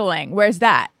juggling? Where's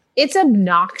that? It's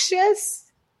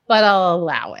obnoxious, but I'll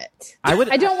allow it. I would.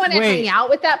 I don't want to Wait. hang out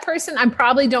with that person. I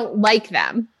probably don't like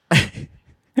them.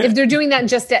 If they're doing that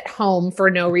just at home for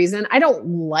no reason, I don't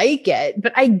like it,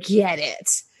 but I get it.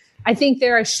 I think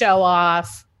they're a show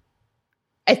off.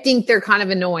 I think they're kind of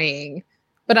annoying,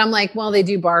 but I'm like, well, they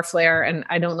do Bar Flair and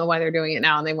I don't know why they're doing it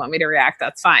now and they want me to react.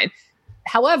 That's fine.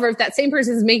 However, if that same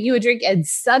person is making you a drink and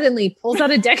suddenly pulls out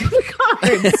a deck of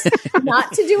cards,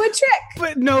 not to do a trick,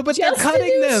 But no, but they're just to cutting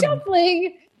do them.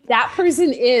 shuffling, that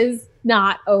person is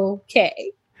not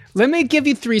okay. Let me give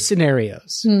you 3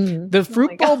 scenarios. The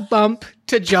fruit bowl bump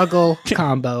to juggle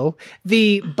combo.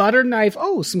 The butter knife.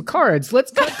 Oh, some cards.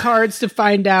 Let's cut cards to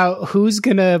find out who's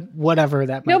gonna whatever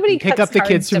that might Nobody be. Pick cuts up the cards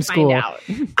kids from to find school.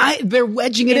 out. They're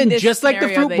wedging it In in this just like the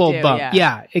scenario, fruit they bowl do, bump. yeah.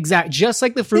 Yeah, exact. Just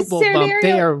like the fruit This bowl bump. They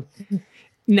scenario- are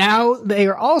now. They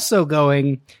are also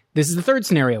going. This is the third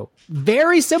scenario.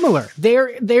 Very similar.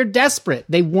 They're desperate.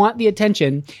 They want the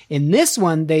attention. In this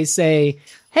one, they say,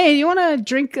 hey, you want to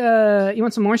drink, you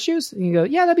want some orange juice? And you go,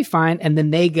 yeah, that'd be fine. And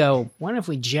then they go, what if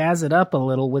we jazz it up a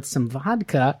little with some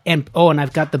vodka? And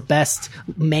I've got the best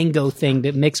mango thing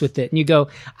to mix with it. And you go,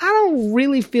 I don't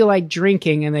really feel like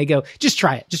drinking. And they go, just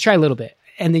try it. Just try a little bit.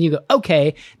 And then you go,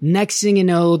 okay. Next thing you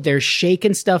know, they're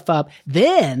shaking stuff up.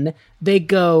 Then they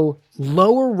go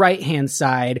lower right-hand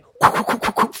side,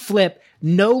 flip,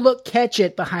 no look, catch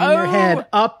it behind their head,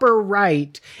 upper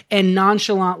right, and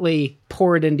nonchalantly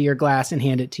pour it into your glass and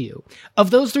hand it to you.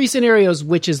 Of those 3 scenarios,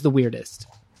 which is the weirdest?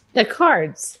 The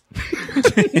cards.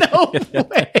 No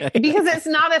way. Because it's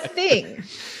not a thing.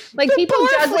 Like people bar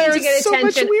juggling flare to is get so much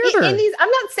attention. weirder. In these, I'm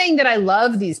not saying that I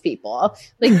love these people,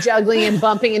 like juggling and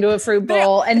bumping into a fruit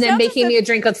bowl and then making me a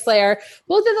drink with flair.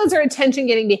 Both of those are attention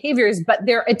getting behaviors, but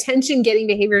they're attention getting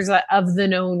behaviors of the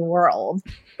known world.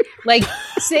 Like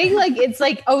saying like, it's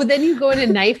like, oh, then you go in a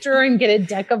knife drawer and get a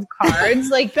deck of cards.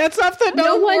 Like That's off the no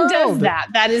known one world. does that.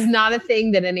 That is not a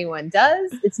thing that anyone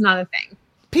does. It's not a thing.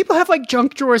 People have like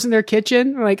junk drawers in their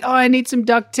kitchen. They're like, oh, I need some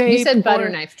duct tape. You said butter or-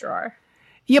 knife drawer.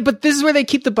 Yeah, but this is where they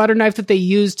keep the butter knife that they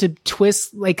use to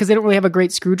twist, like, because they don't really have a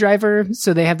great screwdriver.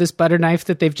 So they have this butter knife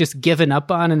that they've just given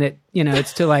up on, and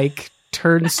it's to like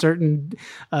turn certain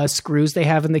screws they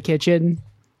have in the kitchen.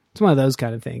 It's one of those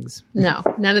kind of things. No,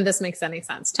 none of this makes any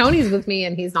sense. Tony's with me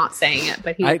and he's not saying it,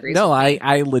 but he agrees.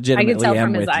 I legitimately I can tell am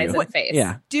from his with eyes you. and face.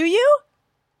 Yeah, Do you?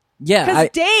 yeah. Because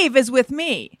Dave is with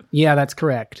me. Yeah, that's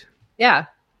correct. Yeah.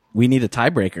 We need a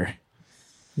tiebreaker.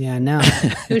 Yeah, no.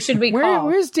 Who should we call?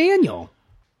 Where's Daniel?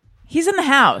 He's in the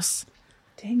house.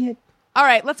 Dang it. All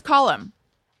right, let's call him.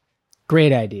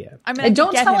 Great idea. I'm gonna And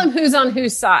don't get tell him who's on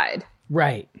whose side.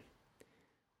 Right.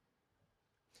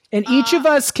 And each of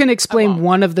us can explain won't.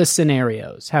 one of the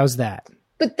scenarios. How's that?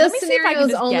 But the me see if I can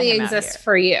scenarios just get only him out exist here.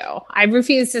 for you. I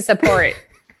refuse to support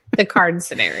the card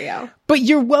scenario. But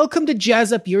you're welcome to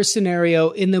jazz up your scenario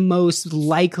in the most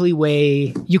likely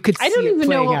way you could see I don't it even know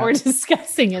playing what out. we're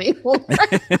discussing anymore.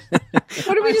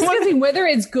 What are we discussing? Whether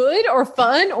it's good or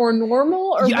fun or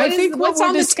normal or Yeah, I think what what's we're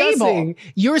on the table? discussing,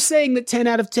 you're saying that 10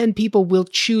 out of 10 people will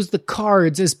choose the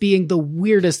cards as being the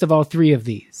weirdest of all three of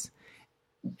these.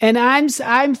 And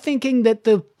I'm thinking that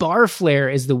the bar flare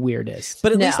is the weirdest.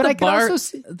 But at No. least But I can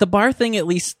also the bar thing at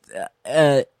least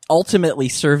ultimately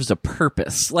serves a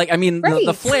purpose. Like, I mean, Right.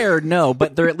 the flair, no,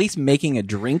 but they're at least making a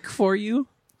drink for you.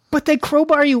 But they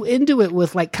crowbar you into it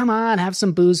with like, come on, have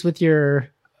some booze with your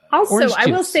Also, Orange I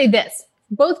will juice. say this: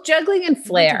 both juggling and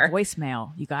flair,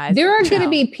 voicemail, you guys. there are going to No.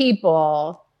 be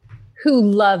people who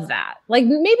love that. Like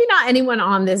maybe not anyone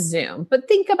on this Zoom, but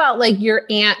think about like your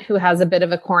aunt who has a bit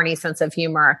of a corny sense of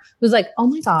humor, who's like, "Oh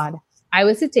my God, I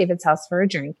was at David's house for a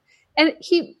drink." And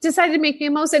he decided to make me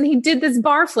a most, and he did this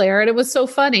bar flare, and it was so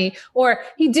funny. Or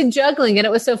he did juggling, and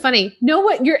it was so funny. No,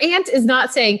 what your aunt is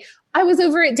not saying. I was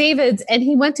over at David's, and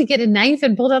he went to get a knife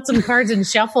and pulled out some cards and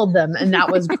shuffled them, and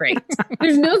that was great.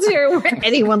 There's no scenario where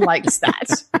anyone likes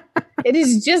that. It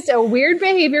is just a weird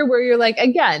behavior where you're like,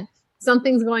 again,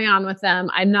 something's going on with them.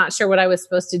 I'm not sure what I was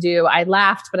supposed to do. I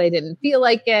laughed, but I didn't feel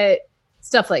like it.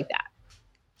 Stuff like that.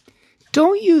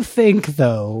 Don't you think,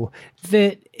 though,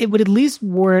 that it would at least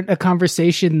warrant a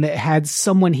conversation that had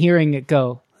someone hearing it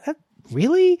go,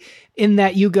 really? In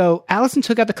that you go, Allison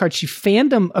took out the card. She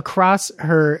fanned them across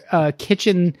her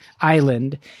kitchen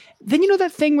island. Then you know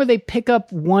that thing where they pick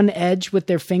up one edge with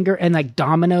their finger and like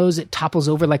dominoes, it topples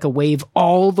over like a wave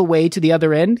all the way to the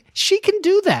other end? She can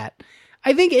do that.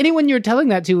 I think anyone you're telling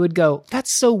that to would go,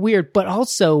 that's so weird. But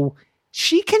also,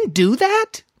 she can do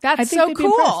that? That's I think so they'd be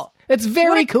cool. impressed. It's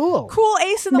very cool. Cool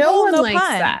ace in the No hole, one no likes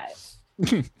pun. that.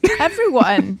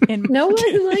 Everyone in No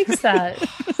one likes that.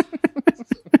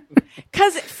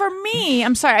 because for me,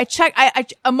 I'm sorry, I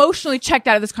emotionally checked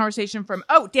out of this conversation from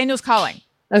Daniel's calling.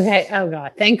 Okay. Oh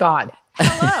God. Thank God.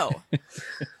 Hello.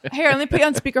 Here, let me put you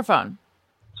on speakerphone.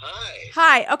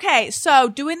 Hi. Okay, so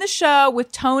doing the show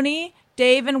with Tony,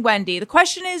 Dave, and Wendy. The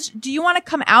question is, do you want to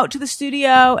come out to the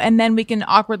studio and then we can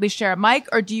awkwardly share a mic,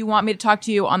 or do you want me to talk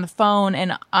to you on the phone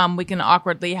and we can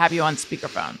awkwardly have you on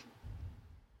speakerphone?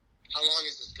 How long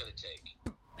is this going to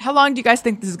take? How long do you guys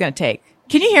think this is going to take?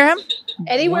 Can you hear him?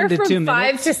 Anywhere 1 to 2 from 5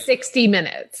 minutes. to 60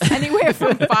 minutes. Anywhere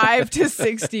from 5 to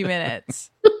 60 minutes.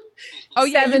 Oh,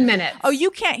 yeah. 7 minutes. Oh, you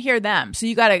can't hear them, so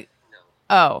you got to.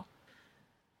 Oh.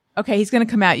 Okay, he's going to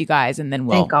come out, you guys, and then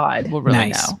we'll. Thank God. We'll really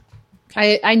Nice. know.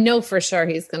 I know for sure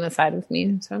he's going to side with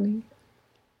me, Tony.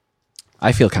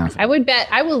 I feel confident.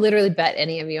 I will literally bet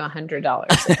any of you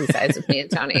 $100 if he sides with me and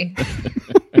Tony.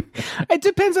 It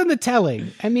depends on the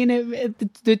telling. I mean,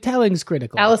 the telling's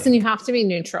critical. Allison, you have to be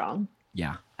neutral.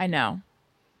 Yeah. I know.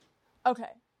 Okay.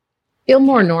 Feel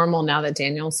more normal now that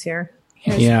Daniel's here.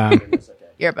 Yeah.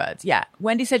 Earbuds. Yeah.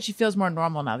 Wendy said she feels more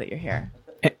normal now that you're here.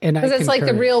 And I Because it's like the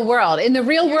concur. real world. In the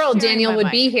real world, sharing Daniel my would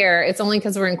mic. be here. It's only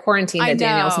because we're in quarantine I that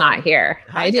Daniel's know. not here.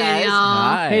 Hi, guys. Daniel.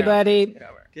 Hi. Hey, buddy.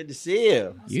 Good to see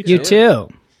you. You too.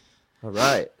 All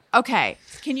right. Okay.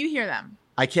 Can you hear them?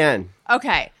 I can.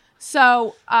 Okay.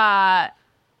 So,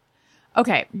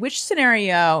 okay. Which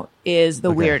scenario is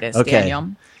the weirdest, Okay.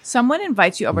 Daniel? Someone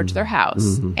invites you over to their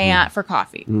house and for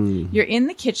coffee. You're in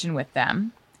the kitchen with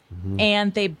them,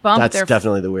 and they bump That's their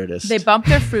definitely the weirdest. they bump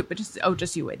their fruit, but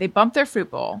just you wait. They bump their fruit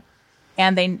bowl,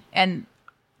 and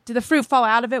did the fruit fall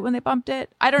out of it when they bumped it?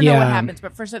 I don't know what Yeah. happens,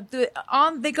 but first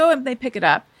they go and they pick it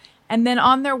up, and then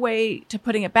on their way to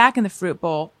putting it back in the fruit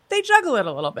bowl, they juggle it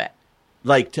a little bit.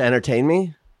 Like to entertain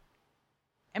me?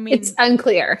 I mean, It's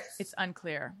unclear. it's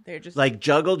unclear. They're just Like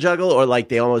juggle, or like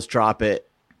they almost drop it?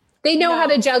 They know how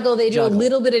to juggle. They do Juggle. a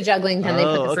little bit of juggling, then they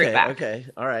put the fruit okay, back. okay.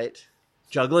 All right.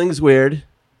 Juggling's weird.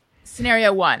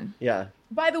 scenario one. Yeah.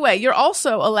 By the way, you're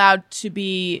also allowed to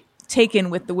be taken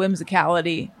with the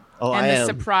whimsicality Oh, and I the am.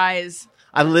 surprise.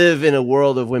 I live in a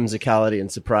world of whimsicality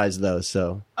and surprise, though.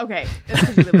 So Okay, that's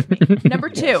 'cause you live with me.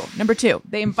 Number two,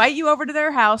 they invite you over to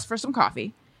their house for some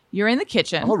coffee. You're in the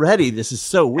kitchen. already, this is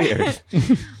so weird.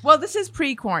 Well, this is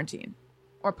pre-quarantine.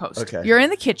 or post. Okay. You're in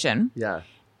the kitchen Yeah.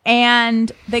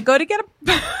 and they go to get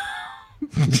a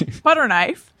butter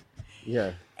knife,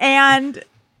 Yeah. and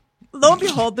lo and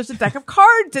behold, there's a deck of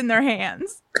cards in their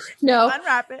hands. No.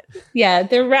 Unwrap it. Yeah,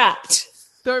 they're wrapped.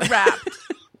 They're wrapped.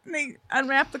 They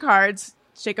unwrap the cards,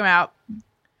 shake them out,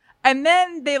 and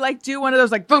then they like do one of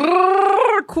those like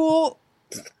cool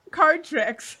card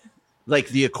tricks. Like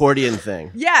the accordion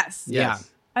thing. Yes. Yeah.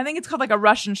 I think it's called like a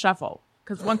Russian shuffle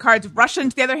because one card's Russian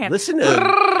to the other hand. Listen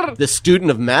to the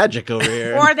student of magic over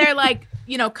here. Or they're like,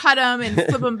 cut them and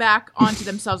flip them back onto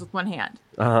themselves with one hand.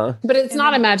 Uh-huh. But it's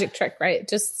not a magic trick, right?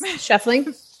 Just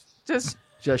shuffling. Just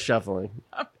Just shuffling.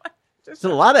 There's a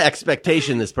lot of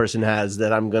expectation this person has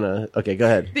that I'm going to... Okay, go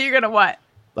ahead. you're gonna what?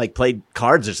 Like play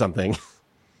cards or something.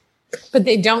 But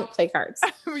they don't play cards.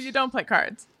 You don't play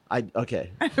cards. Okay.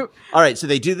 All right, so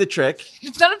they do the trick.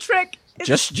 It's not a trick. It's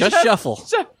Just shuffle.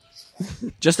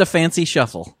 Just a fancy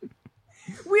shuffle.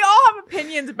 We all have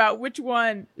opinions about which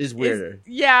one Is weirder.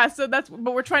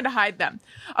 but we're trying to hide them.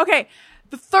 Okay,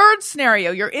 the third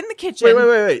scenario, you're in the kitchen.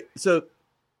 Wait. So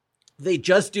they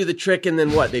just do the trick and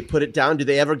then what? They put it down? Do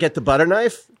they ever get the butter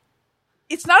knife?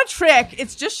 It's not a trick,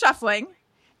 it's just shuffling,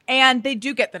 and they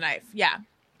do get the knife. Yeah.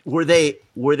 Were they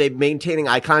maintaining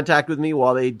eye contact with me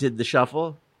while they did the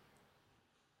shuffle?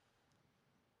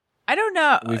 I don't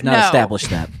know. We've not established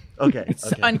that. Okay. It's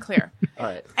okay. unclear. All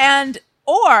right.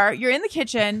 Or you're in the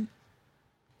kitchen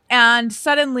and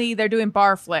suddenly they're doing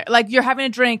bar flare. Like you're having a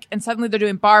drink and suddenly they're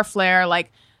doing bar flare,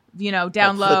 like, down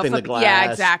Like low. flipping the glass, yeah,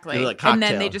 exactly. do like And then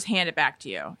cocktail. they just hand it back to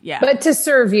you. Yeah. But to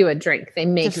serve you a drink, they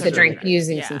make To the serve drink you.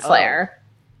 using Yeah. some flair.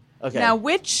 Okay. Now,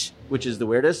 which is the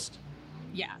weirdest?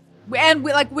 yeah. And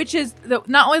which is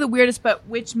not only the weirdest, but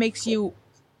which makes you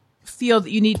feel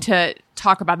that you need to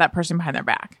talk about that person behind their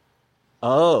back.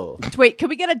 Oh. Wait, can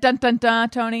we get a dun dun dun,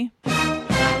 Tony?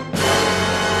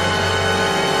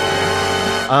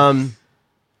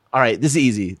 All right, this is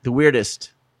easy. The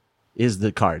weirdest is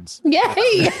the cards. Yay!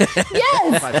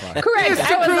 Yes! Correct.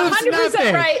 I was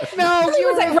 100% right. No, I you're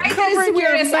was like, right, this is covering the your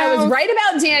weirdest. I was mouth. right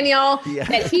about Daniel,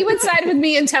 that he would side with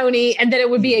me and Tony, and that it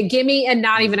would be a gimme and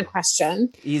not even a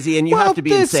question. Easy, and you Well, have to be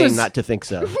this insane is- not to think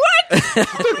so.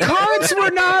 The cards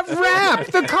were not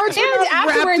wrapped. The cards were And not wrapped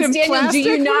afterwards, in Daniel, plastic. do you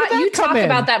Where did not, that you come talk in?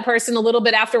 about that person a little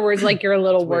bit afterwards like you're a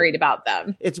little worried about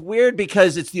them. It's weird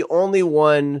because it's the only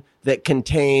one that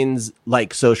contains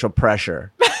like social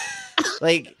pressure.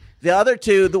 Like the other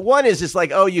two, the one is just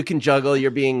like, oh, you can juggle. You're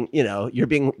being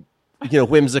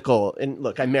whimsical. And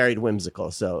look, I married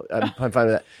whimsical, so I'm fine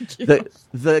with that.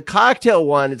 The cocktail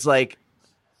one, it's like,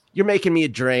 you're making me a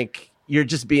drink. You're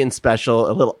just being special,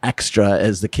 a little extra,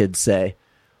 as the kids say.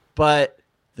 But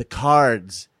the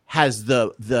cards has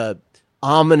the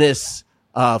ominous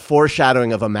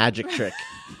foreshadowing of a magic trick,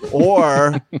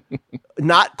 or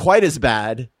not quite as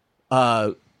bad,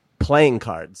 playing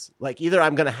cards. Like either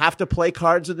I'm going to have to play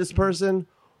cards with this person,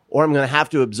 or I'm going to have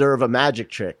to observe a magic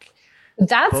trick.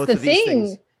 That's Both the of these thing.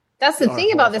 things That's the are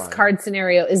thing about this horrifying. card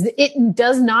scenario is that it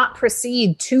does not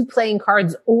proceed to playing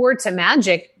cards or to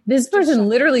magic. This person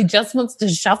literally just wants to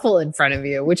shuffle in front of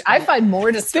you, which I find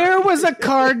more disturbing. There was a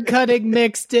card cutting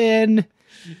mixed in.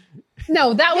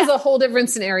 No, that was a whole different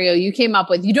scenario you came up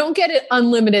with. You don't get it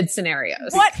unlimited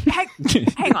scenarios. What?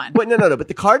 Hang on. But no. But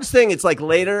the cards thing, it's like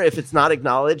later, if it's not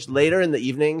acknowledged, later in the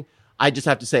evening, I just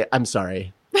have to say, I'm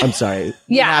sorry. We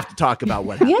Yeah. have to talk about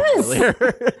what happened Yes.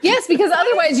 earlier. Yes, because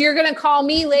otherwise you're going to call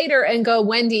me later and go,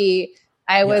 Wendy,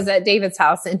 I was at David's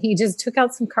house and he just took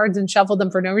out some cards and shuffled them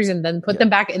for no reason, then put them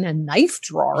back in a knife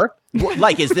drawer.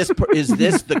 Like, is this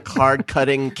the card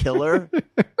cutting killer?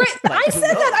 Right. I said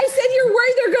that. I said, you're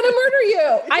worried they're going to murder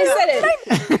you. I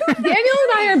said it. Daniel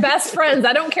and I are best friends.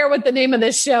 I don't care what the name of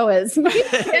this show is. Me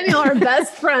and Daniel are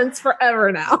best friends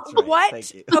forever now. What?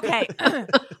 Thank you. Okay.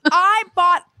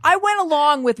 I went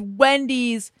along with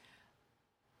Wendy's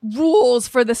rules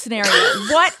for the scenario.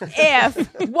 What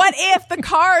if the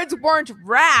cards weren't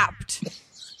wrapped?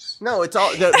 No, it's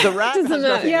all the rap. has Doesn't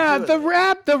nothing to Yeah, do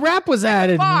with the rap was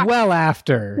added Fuck. well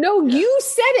after. No, you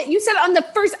said it. You said it on the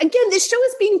first. Again, this show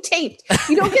is being taped.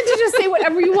 You don't get to just say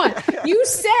whatever you want. You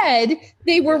said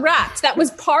they were wrapped. That was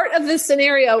part of the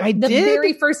scenario. I the did?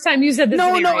 very first time you said this.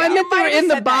 No, scenario. I meant they were might have in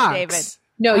the said that, box. David.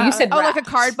 No, you said Like a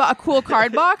wrapped. a cool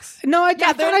card box. No, I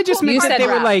thought I just meant You that said they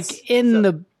were wrapped. like in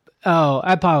the. Oh,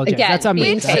 I apologize. Again, That's on me.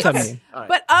 being That's on taped. me.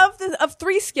 But of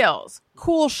three skills,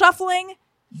 cool shuffling,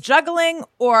 juggling,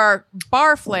 or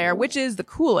bar flare, which is the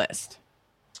coolest?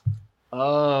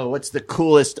 Oh, what's the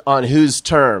coolest on whose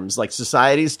terms? Like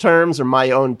society's terms or my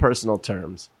own personal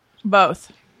terms?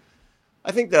 Both.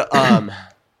 I think the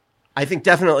I think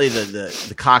definitely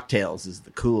the cocktails is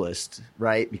the coolest,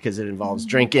 right? Because it involves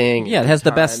drinking. Yeah, it and has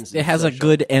the times best. and It has a social.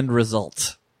 good end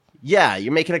result. Yeah,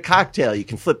 you're making a cocktail. You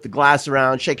can flip the glass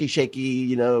around,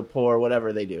 shaky, pour,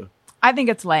 whatever they do. I think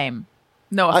it's lame.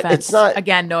 No offense. it's not-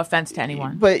 Again, no offense to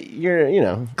anyone. But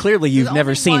you're, Clearly, you've There's never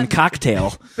only seen one-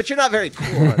 Cocktail. but you're not very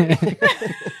cool. honey.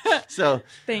 So,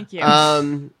 Thank you.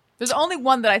 um, There's only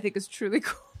one that I think is truly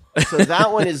cool. so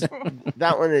that one is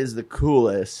the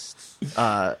coolest,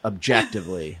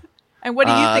 objectively. And what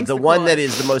do you think? The one that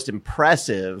is the most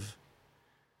impressive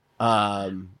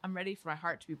I'm ready for my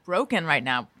heart to be broken right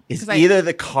now. is 'Cause I- either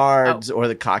the cards or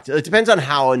the cocktail. It depends on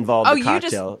how involved Oh, the you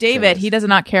cocktail just David. is. He does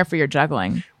not care for your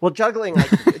juggling. Well, juggling,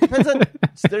 it depends on.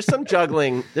 There's some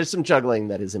juggling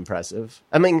that is impressive.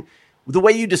 I mean, the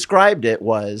way you described it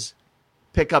was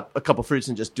pick up a couple fruits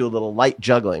and just do a little light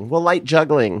juggling. Well, light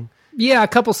juggling, Yeah, a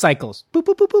couple cycles. Boop,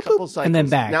 boop, boop, boop, couple boop, cycles. and then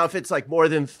back. Now, if it's like more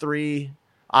than 3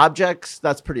 objects,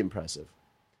 that's pretty impressive.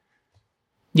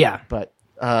 Yeah. But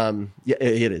yeah,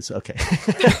 it is okay.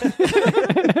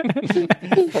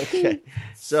 Okay,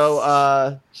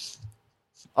 so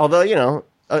although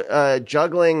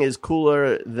juggling is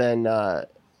cooler than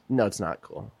no, it's not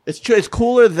cool. It's true. It's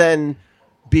cooler than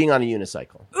being on a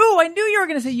unicycle. Ooh, I knew you were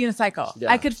going to say unicycle.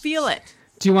 Yeah. I could feel it.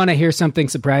 Do you want to hear something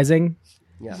surprising?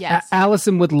 Yeah. Yes.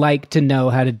 Allison would like to know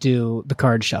how to do the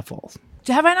card shuffle.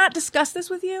 Have I not discussed this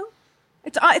with you?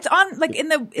 It's on like in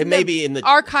the It may be in the-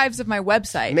 archives of my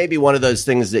website. Maybe one of those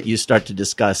things that you start to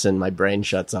discuss and my brain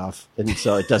shuts off, and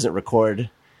so it doesn't record.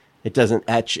 It doesn't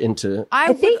etch into.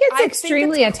 I think it's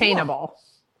extremely it's cool. attainable.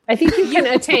 I think you can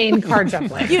attain card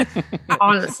shuffling.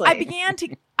 Honestly, I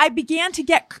began to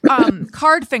get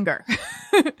card finger.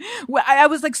 I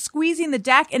was like squeezing the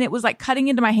deck and it was like cutting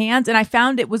into my hands, and I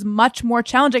found it was much more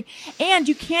challenging. And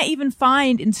you can't even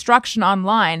find instruction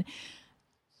online.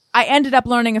 I ended up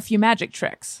learning a few magic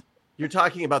tricks. You're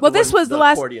talking about. Well, the this one- was the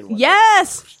last. accordion one.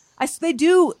 Yes, they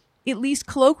do at least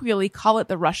colloquially call it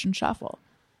the Russian shuffle.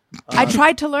 I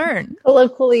tried to learn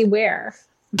colloquially where.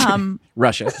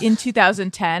 Russia. in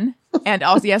 2010, and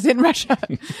also yes, in Russia.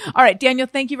 All right, Daniel,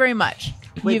 thank you very much.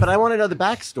 Wait, but I want to know the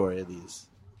backstory of these.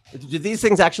 Did these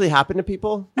things actually happen to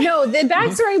people? No, the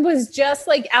backstory was just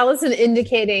like Allison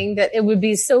indicating that it would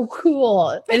be so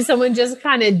cool if someone just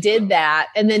kind of did that,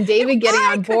 and then David getting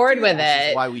on board with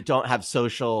it. Why we don't have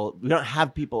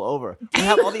people over. I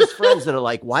have all these friends that are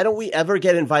like, why don't we ever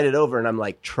get invited over? And I'm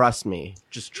like, trust me.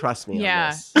 Just trust me on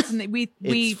Yeah, this. we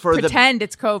It's for the- pretend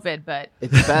it's COVID, but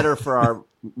It's better for our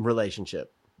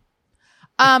relationship.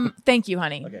 thank you,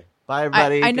 honey. Okay. Bye,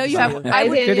 everybody. I know Good you to have. see I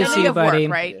would, Good to I know see you you, have buddy.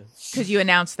 work, right? Because you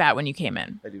announced that when you came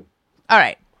in. I do. All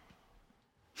right.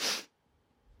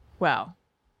 Well,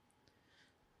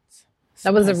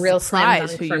 That was a real slam surprise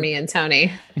dunk who for you- me and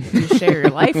Tony. you share your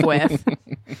life with.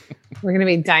 We're going to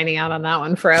be dining out on that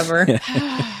one forever.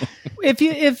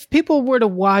 If people were to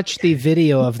watch the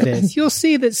video of this, you'll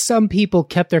see that some people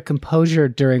kept their composure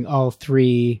during all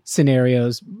 3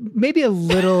 scenarios. Maybe a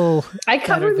little I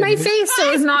covered my face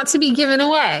so as not to be given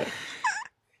away.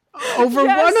 over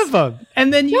Yes. one of them,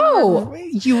 and then No.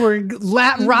 you were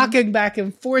rocking back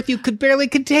and forth. You could barely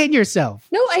contain yourself.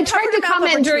 No, I tried covered to him up over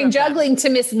comment two during of them. juggling to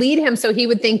mislead him so he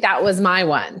would think that was my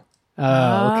one.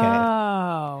 Oh, okay.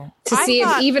 Oh, To I see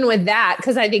thought- if even with that,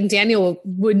 because I think Daniel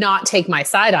would not take my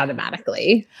side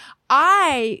automatically.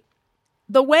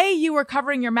 The way you were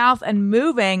covering your mouth and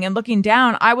moving and looking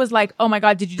down, I was like, oh my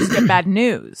God, did you just get bad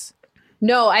news?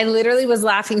 No, I literally was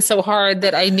laughing so hard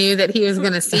that I knew that he was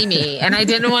going to see me and I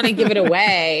didn't want to give it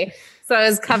away. So I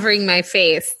was covering my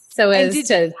face so as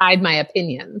to hide my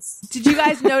opinions. Did you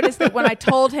guys notice that when I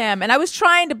told him, and I was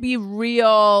trying to be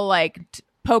real, like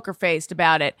poker faced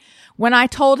about it, when I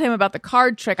told him about the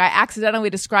card trick, I accidentally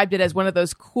described it as one of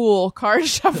those cool card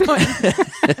shuffling.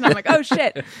 And I'm like, oh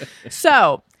shit.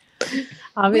 So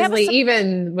Obviously,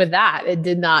 even with that, it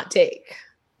did not take.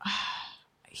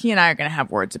 he and I are going to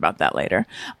have words about that later.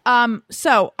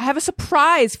 So I have a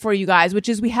surprise for you guys, which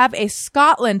is we have a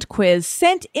Scotland quiz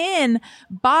sent in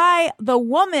by the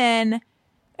woman.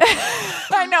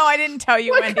 I know I didn't tell you,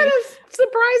 What Wendy. kind of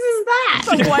surprise is that?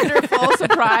 It's a wonderful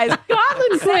surprise.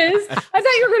 Scotland quiz. I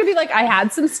thought you were going to be like, I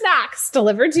had some snacks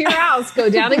delivered to your house. Go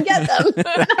down and get them.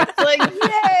 I was like,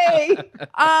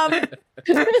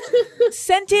 yay.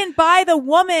 Sent in by the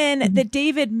woman that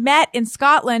David met in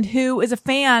Scotland, who is a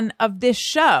fan of this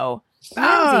show.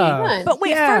 Ah, But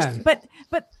wait, yeah. first,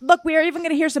 but look, we are even going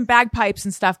to hear some bagpipes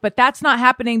and stuff, but that's not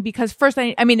happening because first,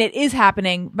 I mean, it is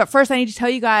happening, but first I need to tell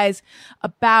you guys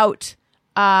about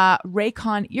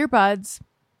Raycon earbuds.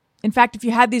 In fact, if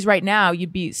you had these right now,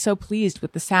 you'd be so pleased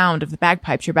with the sound of the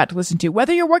bagpipes you're about to listen to.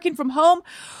 Whether you're working from home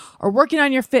or working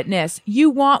on your fitness, you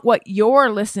want what you're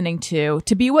listening to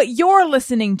be what you're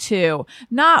listening to,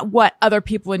 not what other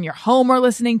people in your home are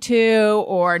listening to,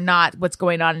 or not what's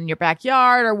going on in your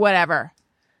backyard or whatever.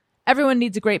 Everyone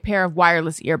needs a great pair of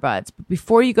wireless earbuds, but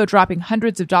before you go dropping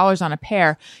hundreds of dollars on a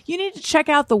pair, you need to check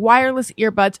out the wireless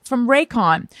earbuds from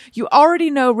Raycon. You already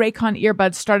know Raycon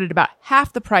earbuds start at about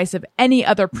half the price of any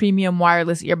other premium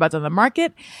wireless earbuds on the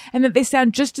market, and that they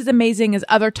sound just as amazing as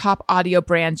other top audio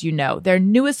brands you know. Their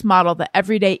newest model, the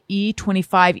Everyday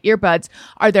E25 earbuds,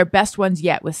 are their best ones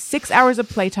yet, with 6 hours of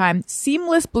playtime,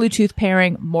 seamless Bluetooth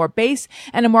pairing, more bass,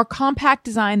 and a more compact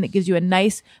design that gives you a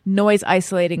nice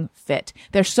noise-isolating fit.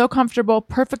 They're so comfortable,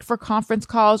 perfect for conference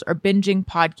calls or binging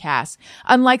podcasts.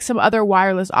 Unlike some other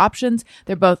wireless options,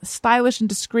 they're both stylish and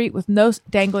discreet with no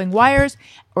dangling wires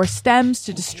or stems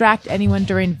to distract anyone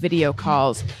during video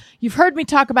calls. You've heard me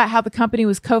talk about how the company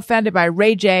was co-founded by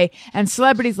Ray J, and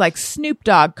celebrities like Snoop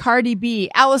Dogg, Cardi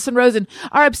B, Allison Rosen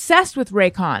are obsessed with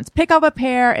Raycons. Pick up a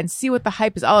pair and see what the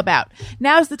hype is all about.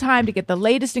 Now's the time to get the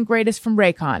latest and greatest from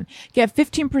Raycon. Get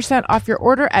 15% off your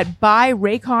order at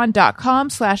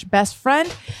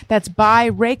buyraycon.com/bestfriend. That's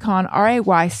buyraycon,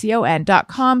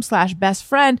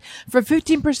 RAYCON.com/bestfriend for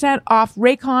 15% off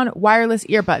Raycon wireless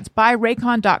earbuds.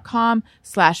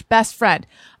 Buyraycon.com/bestfriend.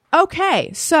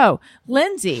 Okay, so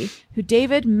Lindsay, who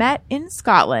David met in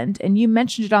Scotland, and you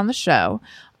mentioned it on the show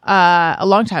a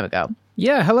long time ago.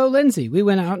 Yeah, hello, Lindsay. We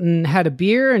went out and had a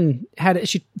beer and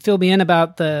she filled me in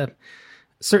about the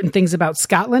certain things about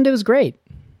Scotland. It was great.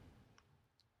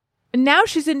 And now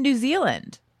she's in New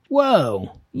Zealand.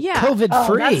 Whoa. Yeah. COVID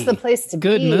free. That's the place to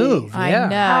Good be. move. I yeah. know.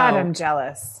 God, I'm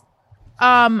jealous.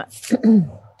 I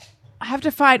have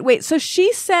to find. Wait. So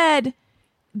she said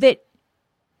that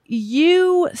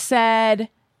you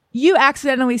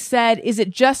accidentally said, "Is it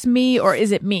just me or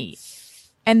is it me?"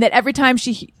 And that every time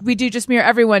we do Just Me or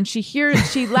Everyone, she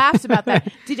laughs about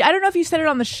that. I don't know if you said it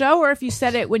on the show or if you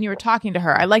said it when you were talking to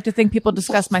her. I like to think people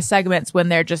discuss my segments when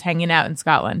they're just hanging out in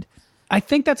Scotland. I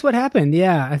think that's what happened.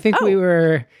 Yeah. I think we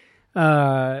were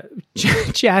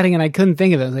chatting and I couldn't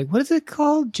think of it. I was like, what is it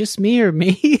called? Just Me or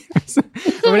Me?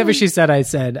 Or whatever she said, I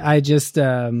said. I just,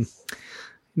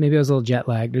 maybe I was a little jet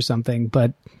lagged or something.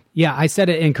 But yeah, I said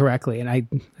it incorrectly. And I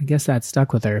guess that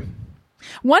stuck with her.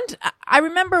 I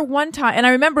remember one time, and I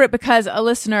remember it because a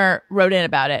listener wrote in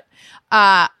about it.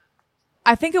 I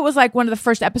think it was like one of the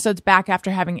first episodes back after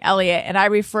having Elliot, and I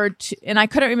referred to, and I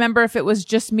couldn't remember if it was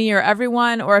Just Me or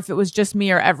Everyone or if it was Just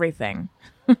Me or Everything.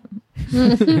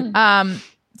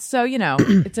 So,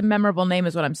 it's a memorable name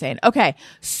is what I'm saying. Okay.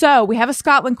 So we have a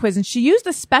Scotland quiz, and she used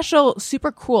a special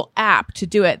super cool app to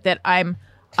do it that I'm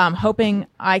hoping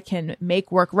I can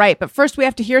make work right. But first we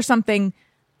have to hear something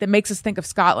that makes us think of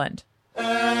Scotland.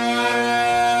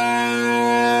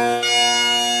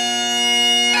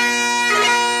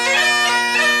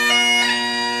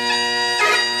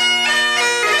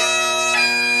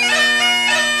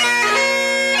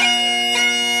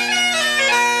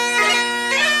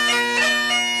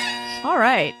 All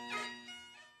right.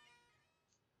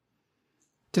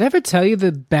 Did I ever tell you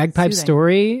the bagpipe Soothing.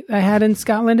 story I had in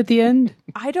Scotland at the end?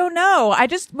 I don't know.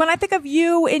 When I think of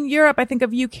you in Europe, I think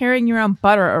of you carrying your own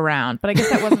butter around, but I guess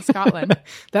that wasn't Scotland.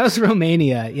 That was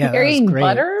Romania. Yeah, Carrying that was great.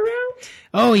 butter around?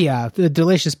 Oh yeah, the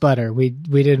delicious butter. We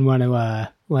didn't want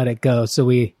to let it go, so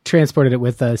we transported it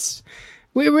with us.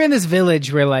 We were in this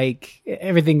village where like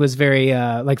everything was very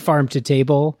like farm to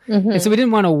table, and so we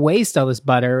didn't want to waste all this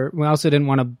butter. We also didn't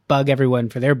want to bug everyone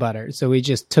for their butter, so we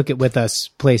just took it with us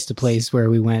place to place where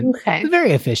we went. Okay. It was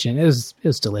very efficient. It was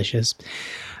delicious.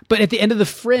 But at the end of the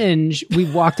Fringe, we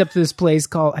walked up to this place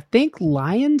called, I think,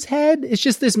 Lion's Head. It's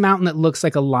just this mountain that looks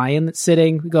like a lion that's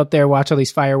sitting. We go up there, watch all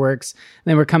these fireworks, and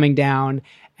then we're coming down,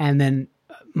 and then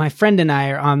my friend and I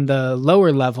are on the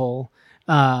lower level,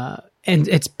 and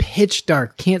it's pitch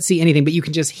dark, can't see anything, but you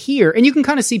can just hear, and you can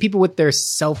kind of see people with their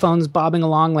cell phones bobbing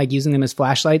along, like using them as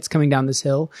flashlights coming down this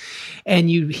hill. And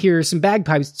you hear some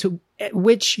bagpipes, to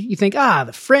which you think, the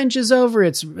Fringe is over.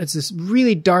 It's this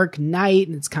really dark night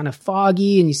and it's kind of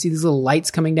foggy and you see these little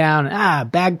lights coming down.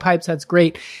 Bagpipes, that's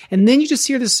great. And then you just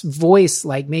hear this voice,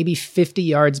 like maybe 50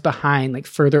 yards behind, like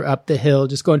further up the hill,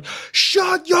 just going,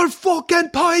 shut your fucking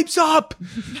pipes up!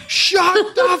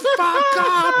 Shut the fuck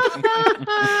up!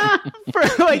 For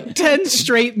like 10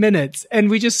 straight minutes. And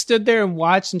we just stood there and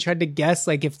watched and tried to guess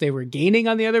like if they were gaining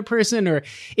on the other person, or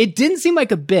it didn't seem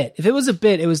like a bit. If it was a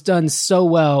bit, it was done so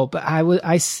well. But it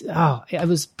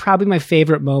was probably my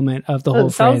favorite moment of the whole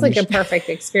It sounds Fringe. like a perfect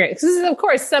experience. Because of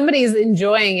course somebody's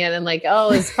enjoying it and like,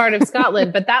 it's part of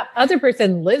Scotland, but that other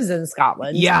person lives in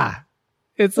Scotland. Yeah.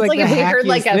 It's like if the we heard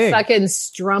like hackiest a thing. fucking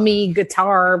strummy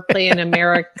guitar playing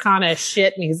Americana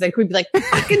shit music, we'd be like,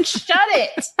 fucking shut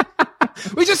it.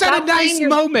 We just had Stop a nice playing your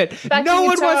moment. fucking No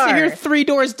one wants to guitar. hear Three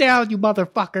Doors Down, you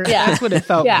motherfucker. Yeah. That's what it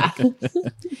felt Yeah. like.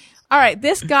 All right,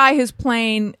 this guy who's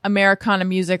playing Americana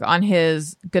music on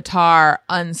his guitar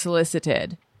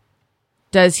unsolicited.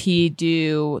 Does he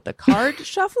do the card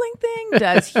shuffling thing?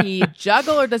 Does he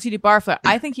juggle or does he do bar flip?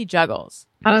 I think he juggles.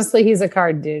 Honestly, he's a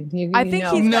card dude. I think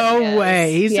he's- No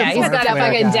way. He's yeah, a he's got a bar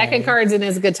player fucking guy. deck of cards in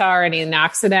his guitar and he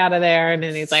knocks it out of there and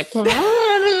then he's like, look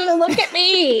at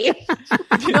me.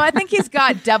 No, I think he's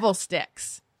got devil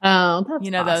sticks. Oh, that's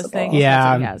You know those possible. things?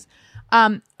 Yeah. That's what he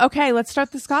has. Okay, let's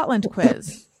start the Scotland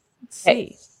quiz. Let's see.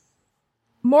 Hey.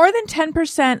 More than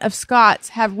 10% of Scots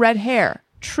have red hair.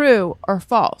 True or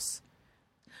false?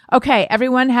 Okay,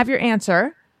 everyone have your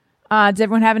answer. Does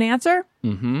everyone have an answer?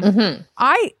 Mm-hmm.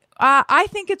 I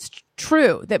think it's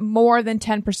true that more than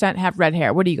 10% have red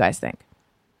hair. What do you guys think?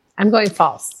 I'm going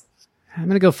false. I'm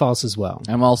going to go false as well.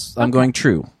 I'm going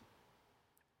true.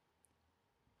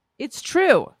 It's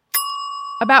true.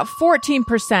 About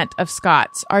 14% of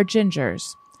Scots are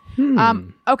gingers.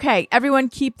 Okay, everyone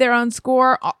keep their own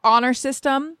score, honor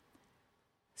system.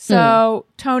 So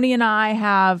Tony and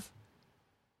I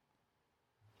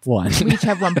One. we each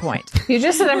have 1 point. You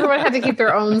just said everyone had to keep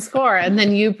their own score and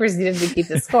then you proceeded to keep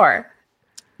the score.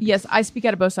 Yes, I speak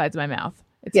out of both sides of my mouth.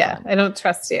 It's Yeah, fine. I don't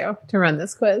trust you to run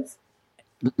this quiz.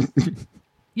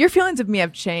 Your feelings of me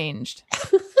have changed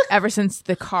ever since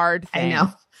the card I thing.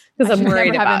 know. Because I'm should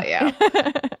worried never about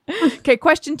have you. Okay,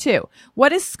 question 2.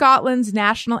 What is Scotland's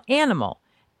national animal?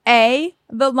 A,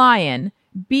 the lion.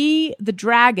 B, the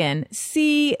dragon.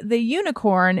 C, the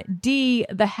unicorn. D,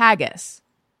 the haggis.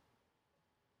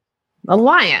 A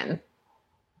lion.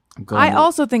 I'm going I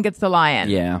also think it's the lion.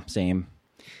 Yeah, same.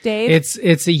 Dave?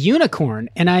 It's a unicorn,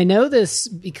 and I know this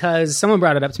because someone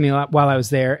brought it up to me while I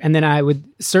was there, and then I would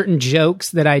certain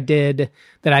jokes that I did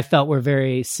that I felt were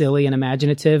very silly and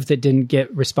imaginative that didn't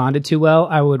get responded to well.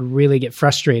 I would really get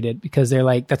frustrated because they're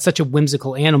like, "That's such a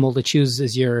whimsical animal to choose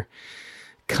as your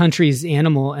country's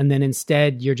animal," and then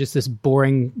instead you're just this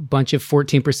boring bunch of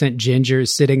 14% gingers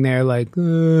sitting there like,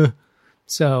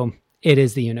 So it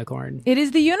is the unicorn. It is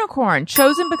the unicorn,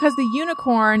 chosen because the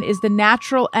unicorn is the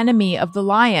natural enemy of the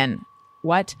lion.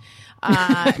 What?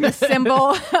 The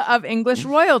symbol of English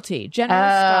royalty. Generally,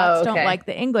 Scots don't okay. like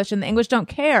the English, and the English don't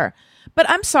care. But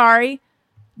I'm sorry,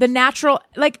 that's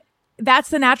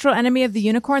the natural enemy of the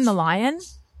unicorn, the lion?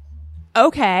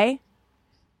 Okay.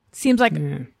 Seems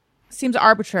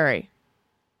arbitrary.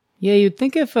 Yeah, you'd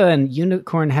think if a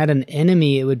unicorn had an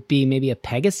enemy, it would be maybe a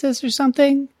Pegasus or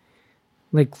something.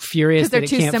 Like furious 'Cause they're that it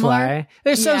too can't similar? fly.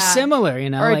 They're so Yeah. similar, you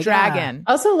know. Or a like, dragon.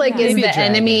 Also, like, is Maybe the a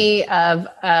dragon. enemy of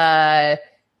a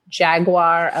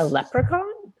jaguar a leprechaun?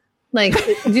 Like,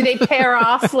 do they pair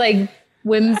off like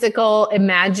whimsical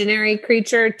imaginary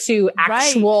creature to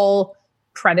actual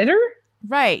predator?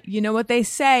 Right. You know what they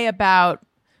say about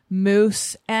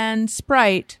Moose and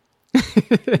Sprite?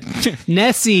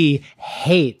 Nessie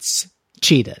hates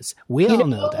cheetahs. We all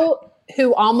know that.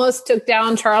 Who almost took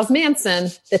down Charles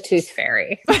Manson, the Tooth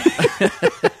Fairy.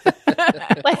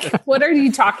 Like, what are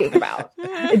you talking about?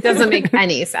 It doesn't make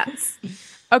any sense.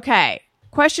 Okay.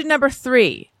 Question number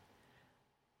 3.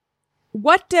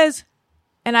 What does,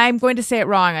 and I'm going to say it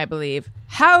wrong, I believe,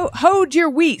 hold your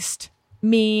weast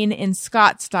mean in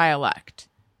Scots dialect?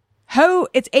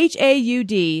 It's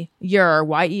H-A-U-D, your,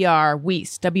 Y-E-R,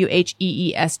 weast,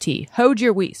 W-H-E-E-S-T. Hold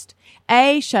your weast.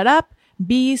 A, shut up.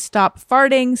 B, stop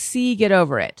farting. C, get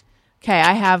over it. Okay,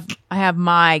 I have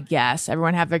my guess.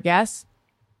 Everyone have their guess?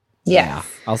 Yeah.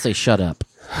 I'll say shut up.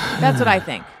 That's what I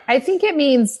think. I think it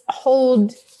means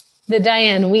hold the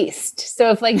Diane Weist.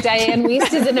 So if like Diane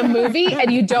Weist is in a movie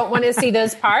and you don't want to see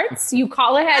those parts, you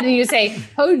call ahead and you say,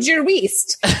 hold your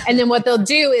Weist. And then what they'll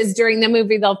do is during the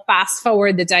movie, they'll fast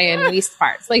forward the Diane Weist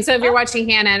parts. Like, so if you're watching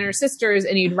Hannah and her sisters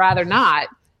and you'd rather not,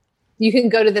 you can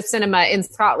go to the cinema in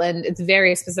Scotland. It's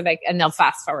very specific and they'll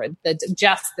fast forward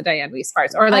just the Diane Weist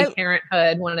parts or like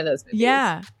Parenthood, one of those movies.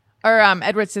 Yeah. Or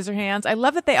Edward Scissorhands. I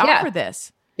love that they offer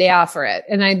this. They offer it.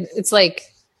 And it's like,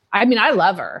 I mean, I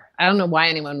love her. I don't know why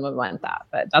anyone would want that,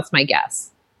 but that's my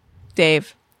guess.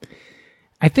 Dave.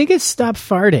 I think it's stop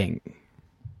farting.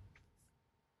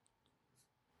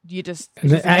 You just I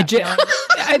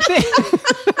think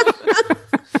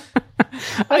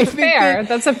That's fair.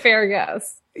 That's a fair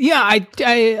guess.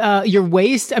 Yeah, your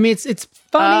waist. I mean, it's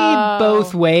funny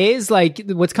both ways. Like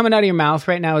what's coming out of your mouth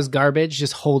right now is garbage.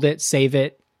 Just hold it, save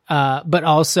it. But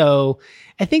also,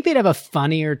 I think they'd have a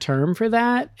funnier term for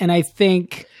that. And I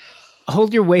think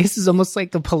hold your waist is almost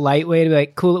like a polite way to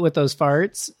like cool it with those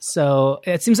farts. So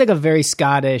it seems like a very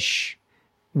Scottish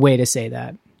way to say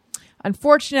that.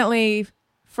 Unfortunately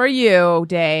for you,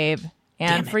 Dave,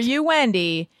 and for you,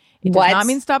 Wendy, it does not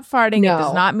mean stop farting. No. It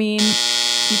does not mean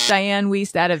keep Diane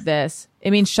Weist out of this.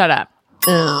 It means shut up.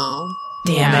 Oh.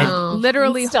 Damn it. No.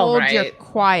 Literally Still hold right. your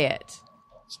quiet.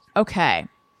 Okay.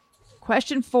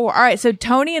 Question 4. All right. So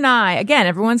Tony and I, again,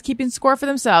 everyone's keeping score for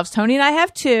themselves. Tony and I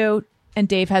have 2 and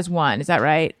Dave has 1. Is that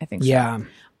right? I think so. Yeah.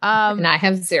 And I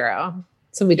have 0.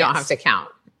 So we don't have to count.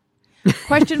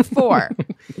 Question 4.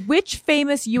 Which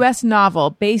famous U.S.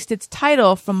 novel based its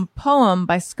title from a poem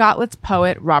by Scottlet's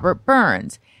poet Robert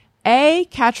Burns? A.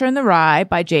 Catcher in the Rye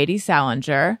by J.D.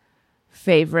 Salinger.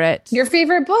 Favorite. Your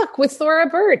favorite book with Thora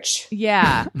Birch.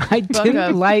 Yeah. I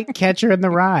didn't like Catcher in the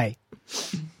Rye.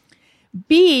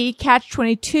 B.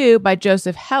 Catch-22 by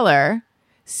Joseph Heller.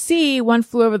 C. One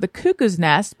Flew Over the Cuckoo's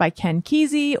Nest by Ken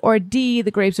Kesey. Or D.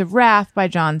 The Grapes of Wrath by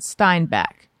John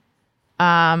Steinbeck.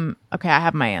 Okay, I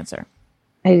have my answer.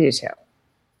 I do too.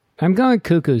 I'm going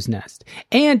Cuckoo's Nest.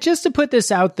 And just to put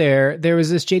this out there, there was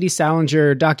this J.D.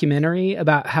 Salinger documentary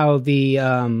about how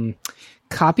the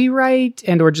copyright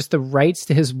and or just the rights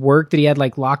to his work that he had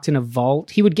like locked in a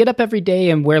vault. He would get up every day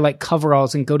and wear like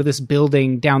coveralls and go to this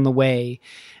building down the way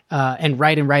and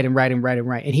write.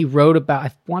 And he wrote about,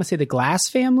 I want to say, the Glass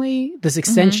family, this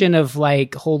extension of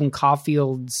like Holden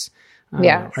Caulfield's.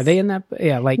 Yes. Are they in that?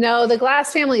 Yeah, like No, the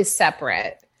Glass family is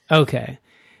separate. okay.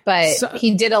 But So-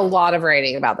 he did a lot of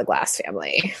writing about the Glass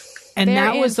family. And They're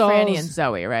that in was all. Franny and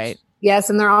Zoe, right? Yes,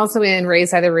 and they're also in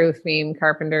Raised by the Roof Beam,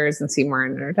 Carpenters, and Seymour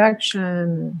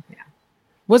Introduction. Yeah.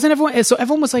 Wasn't everyone? So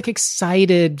everyone was like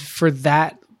excited for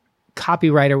that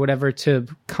copyright or whatever to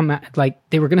come out. Like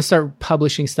they were going to start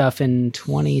publishing stuff in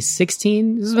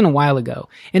 2016. This has been a while ago,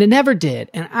 and it never did.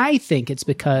 And I think it's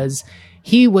because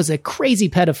he was a crazy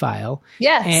pedophile.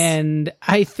 Yes. And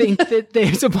I think that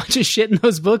there's a bunch of shit in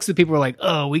those books that people were like,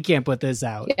 "Oh, we can't put this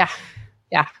out." Yeah.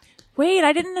 Yeah. Wait,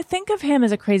 I didn't think of him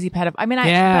as a crazy pedophile. I mean,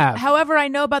 Yeah. but however, I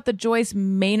know about the Joyce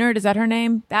Maynard. Is that her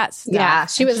name? That's Yeah.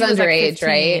 She was underage, 15.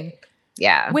 right?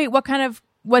 Yeah. Wait, what kind of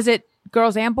was it?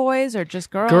 Girls and boys, or just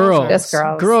girls? Girls. or- Just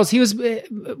girls. Girls. He was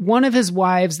one of his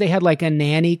wives. They had like a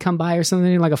nanny come by or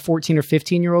something, like a 14 or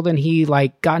 15-year-old. And he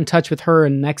like got in touch with her.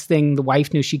 And next thing the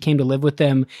wife knew, she came to live with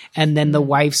them. And then the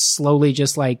wife slowly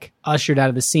just like ushered out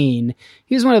of the scene.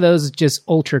 He was one of those just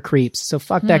ultra creeps. So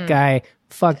fuck that guy.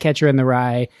 Fuck Catcher in the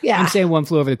Rye. Yeah. I'm saying One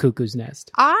Flew Over the Cuckoo's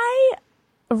Nest. I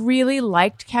really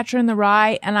liked Catcher in the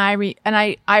Rye, and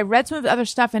I read some of the other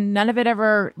stuff, and none of it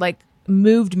ever like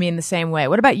moved me in the same way.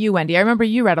 What about you, Wendy? I remember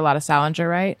you read a lot of Salinger,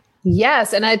 right?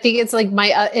 Yes, and I think it's like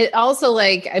my. It also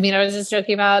like. I mean, I was just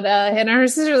joking about Hannah. Her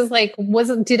sister was like,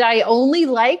 "Wasn't? Did I only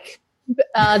like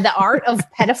the art of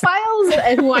pedophiles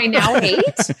and who I now hate?"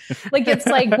 Like, it's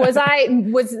like,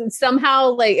 was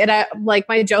somehow like, and I like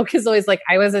my joke is always like,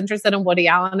 I was interested in Woody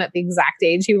Allen at the exact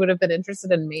age he would have been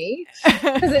interested in me,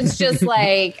 because it's just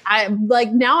like I'm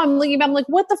like now I'm looking back, I'm like,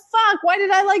 what the fuck? Why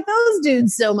did I like those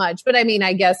dudes so much? But I mean,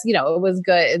 I guess it was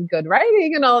good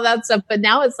writing and all that stuff. But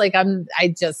now it's like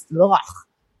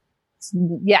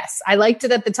yes, I liked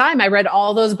it at the time. I read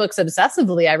all those books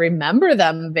obsessively. I remember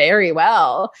them very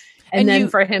well. And then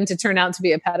for him to turn out to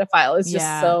be a pedophile is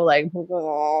just so like,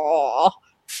 oh.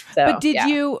 So, But did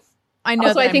you? I know.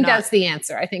 Also, that I think I'm not- that's the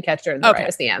answer. I think Catcher in the Rye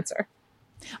is the answer.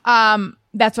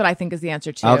 That's what I think is the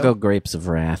answer too. I'll go Grapes of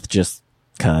Wrath, just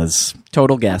cause.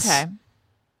 Total guess. Okay.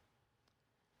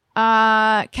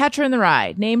 Catcher in the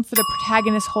Rye, named for the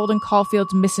protagonist Holden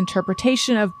Caulfield's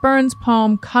misinterpretation of Burns'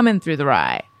 poem "Comin' Through the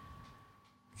Rye."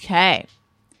 Okay.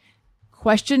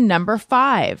 Question number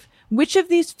 5. Which of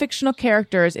these fictional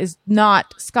characters is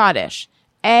not Scottish?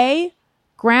 A.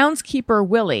 Groundskeeper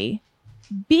Willie.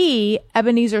 B.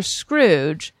 Ebenezer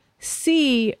Scrooge.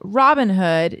 C. Robin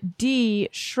Hood. D.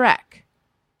 Shrek.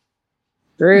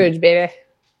 Scrooge, baby.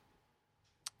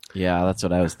 Yeah, that's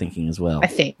what I was thinking as well. I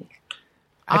think.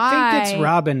 I think it's I-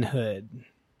 Robin Hood.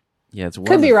 Yeah, it's one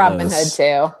Could be of Robin those.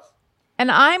 Hood too.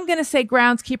 And I'm going to say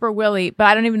Groundskeeper Willie, but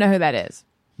I don't even know who that is.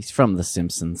 He's from The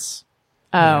Simpsons.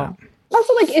 Oh.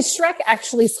 Also, like, is Shrek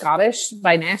actually Scottish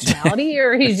by nationality,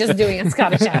 or he's just doing a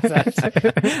Scottish accent?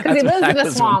 Because he lives in a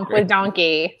swamp with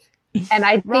Donkey, and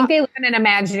I think they live in an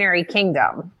imaginary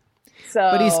kingdom. So,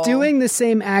 But he's doing the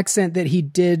same accent that he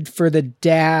did for the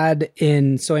dad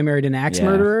in So I Married an Axe Yeah.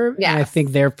 Murderer. Yes. And I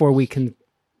think therefore we can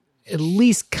at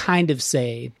least kind of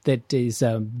say that he's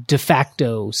de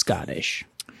facto Scottish.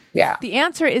 yeah. The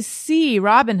answer is C,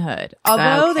 Robin Hood.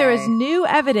 Although there is Okay. new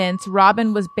evidence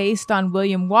Robin was based on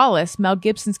William Wallace, Mel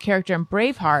Gibson's character in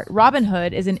Braveheart, Robin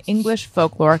Hood is an English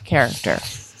folklore character.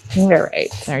 You're right.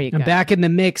 There you go. I'm back in the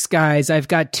mix, guys. I've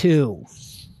got 2.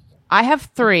 I have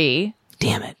 3.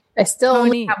 Damn it. I still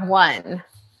only Tony. have 1.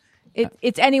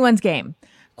 It's anyone's game.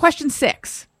 Question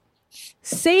 6.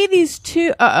 Say these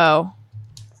two.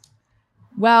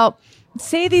 Well,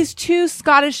 say these 2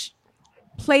 Scottish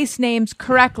place names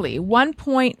correctly. 1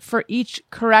 point for each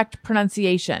correct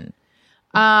pronunciation.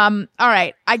 All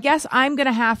right. I guess I'm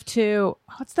gonna have to.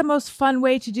 What's the most fun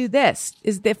way to do this?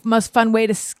 Is the most fun way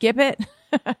to skip it?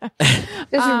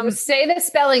 Just say the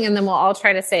spelling and then we'll all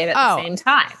try to say it at the same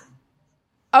time.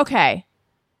 Okay.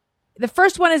 The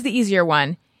first one is the easier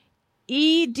one.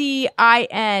 Edinburgh.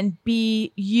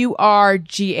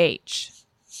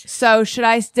 So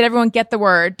did everyone get the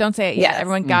word? Don't say it yet. Yes.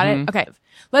 Everyone got it? Okay.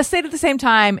 Let's say it at the same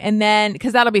time and then,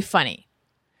 cause that'll be funny.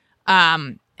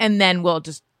 And then we'll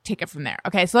just take it from there.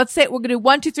 Okay. So let's say we're going to do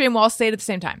 1, 2, 3 and we'll all say it at the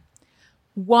same time.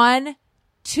 1,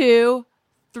 2,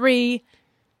 3.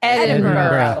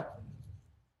 Edinburgh.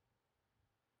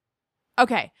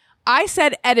 Okay. I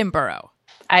said Edinburgh.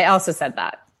 I also said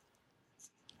that.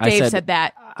 Dave said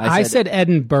that. I said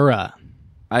Edinburgh.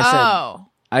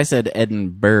 I said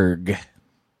Edinburgh.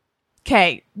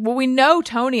 Okay. Well, we know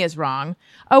Tony is wrong.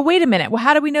 Oh, wait a minute. Well,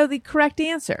 how do we know the correct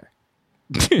answer?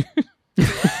 Oh,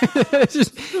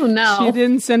 no. She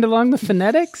didn't send along the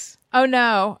phonetics? Oh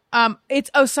no. It's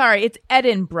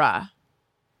Edinburgh.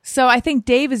 So I think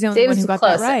Dave is the only one who got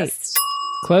that right.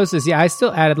 Closest. Yeah, I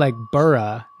still added like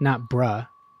borough, not bruh.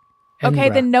 Okay,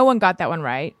 Edinburgh. then no one got that one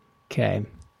right. Okay.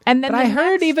 And then But I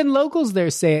heard even locals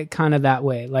there say it kind of that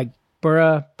way, like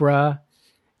bruh, bruh.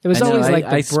 It was always like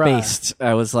the I bruh. spaced.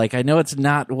 I was like, I know it's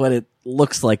not what it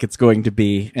looks like it's going to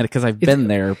be, and because I've been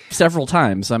there several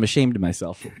times, I'm ashamed of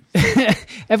myself.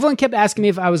 Everyone kept asking me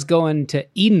if I was going to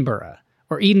Edinburgh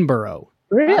or Edinburgh.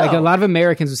 Really? Like a lot of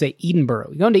Americans would say Edinburgh.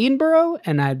 You going to Edinburgh?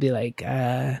 And I'd be like,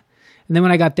 And then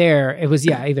when I got there, it was,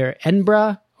 either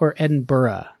Edinburgh or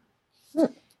Edinburgh.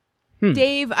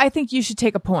 Dave, I think you should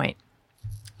take a point.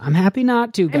 I'm happy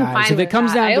not to, I'm guys. fine If it with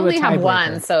comes that. down I to only a have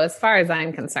tiebreaker. 1, so as far as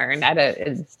I'm concerned,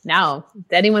 it's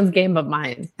anyone's game but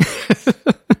mine.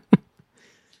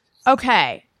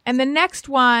 Okay. And the next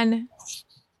one,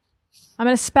 I'm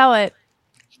going to spell it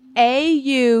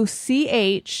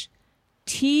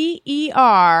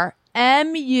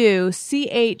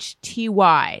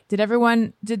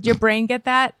AUCHTERMUCHTY. Did your brain get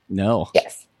that? No.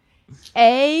 Yes.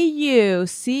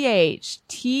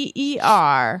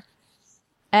 AUCHTERMUC.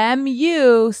 I'm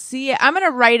going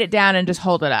to write it down and just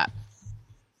hold it up.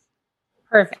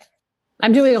 Perfect.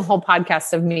 I'm doing a whole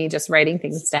podcast of me just writing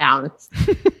things down.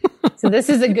 So this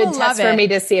is a good People love test for it. me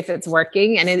to see if it's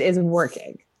working, and it is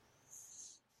working.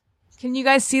 Can you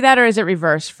guys see that, or is it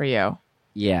reversed for you?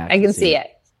 Yeah. I can see it.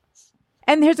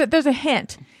 And there's a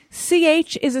hint.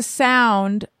 CH is a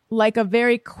sound like a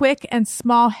very quick and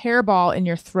small hairball in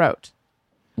your throat.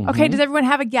 Okay, does everyone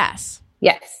have a guess?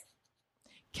 Yes.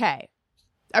 Okay.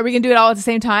 Are we going to do it all at the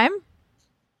same time?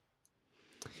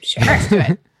 Sure. Let's do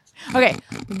it. Okay.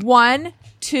 1,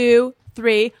 2,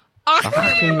 3.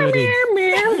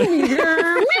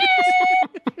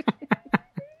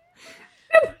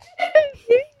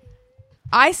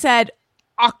 I said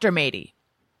Octormady.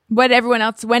 What everyone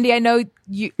else? Wendy, I know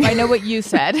what you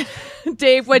said.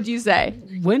 Dave, what'd you say?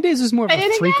 Wendy's is more of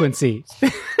a frequency.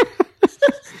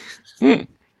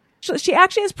 She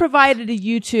actually has provided a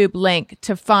YouTube link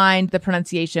to find the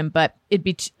pronunciation, but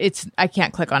it's I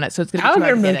can't click on it, so it's going to be too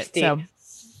hard to get it.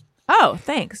 So,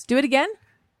 thanks. Do it again.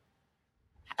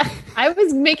 I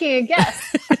was making a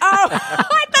guess. Oh,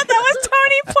 I thought that was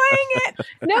Tony playing it.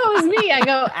 No, it was me. I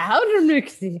go, outer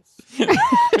mixy.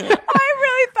 I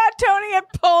really thought Tony had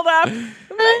pulled up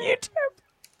the YouTube.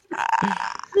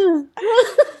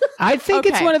 I think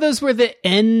it's Okay. one of those where the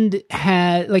end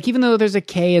had, like, even though there's a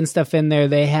K and stuff in there,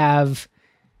 they have,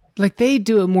 like, they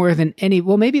do it more than any,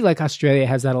 well, maybe like Australia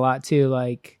has that a lot too.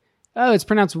 Like, oh, it's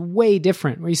pronounced way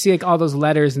different, where you see like all those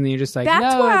letters and then you're just like,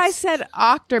 That's no, why I it's- said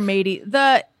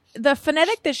Octormady. The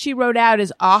phonetic that she wrote out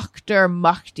is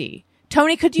Octormuchty.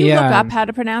 Tony, could you look Yeah. up how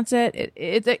to pronounce it?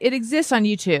 It exists on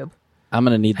YouTube. I'm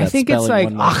going to need that I think it's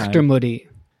spelling like one more time. Achtermoody.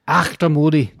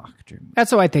 Achtermoody.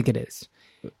 That's how I think it is.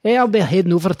 Hey, I'll be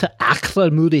heading over to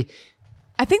Achtermoody.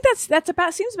 I think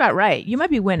seems about right. You might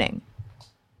be winning.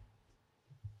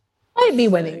 Might be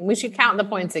winning. We should count the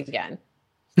points again.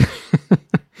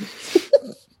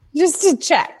 Just to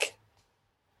check.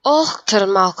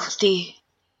 Ochtermachty.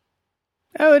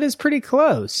 Oh, it is pretty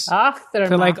close.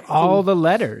 To like all the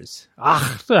letters.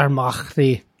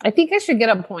 Achtermachty. I think I should get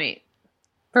a point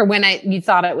for when you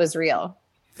thought it was real.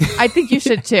 I think you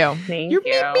should too. Thank you.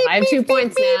 I have 2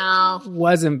 points now.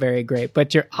 Wasn't very great,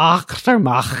 but your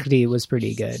Achtermachty was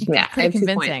pretty good. Yeah, I Pretty have 2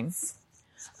 convincing. points.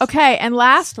 Okay, and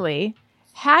lastly,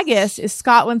 haggis is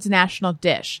Scotland's national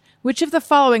dish. Which of the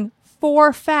following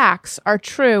 4 facts are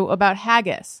true about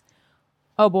haggis?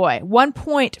 Oh boy, 1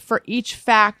 point for each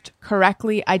fact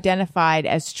correctly identified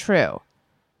as true.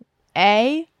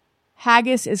 A,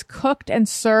 haggis is cooked and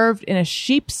served in a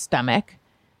sheep's stomach.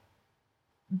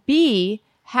 B,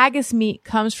 haggis meat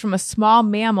comes from a small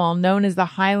mammal known as the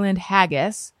Highland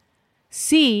haggis.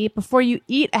 C, before you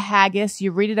eat a haggis,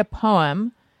 you read it a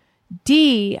poem.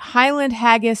 D, Highland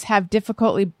haggis have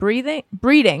difficulty breeding.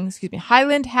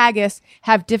 Highland haggis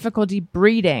have difficulty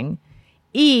breeding.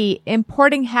 E,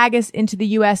 importing haggis into the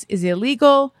U.S. is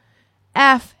illegal.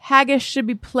 F, haggis should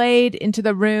be played into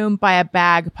the room by a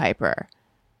bagpiper.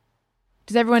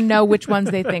 Does everyone know which ones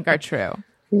they think are true?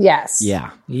 Yes.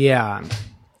 Yeah. Yeah.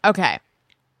 Okay.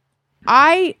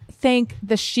 I think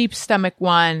the sheep stomach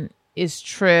one is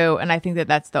true, and I think that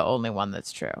that's the only one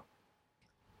that's true.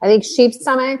 I think sheep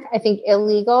stomach. I think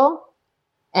illegal.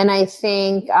 And I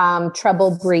think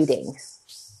trouble breeding.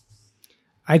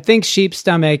 I think sheep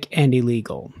stomach and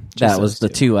illegal. Just That was those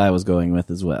the 2 I was going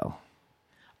with as well.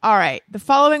 All right. The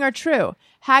following are true.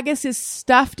 Haggis is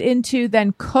stuffed into,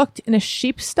 then cooked in a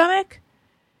sheep's stomach.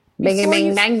 Bang, Before bang,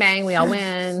 you- bang, bang. We all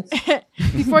win.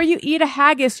 Before you eat a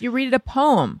haggis, you read it a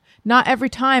poem. Not every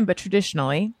time, but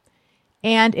traditionally.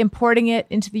 And importing it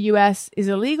into the U.S. is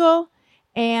illegal.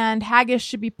 And haggis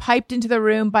should be piped into the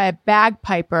room by a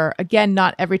bagpiper. Again,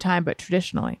 not every time, but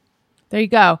traditionally. There you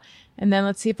go. And then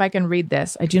let's see if I can read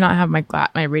this. I do not have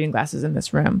my reading glasses in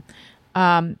this room.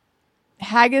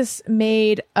 Haggis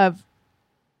made of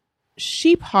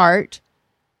sheep heart,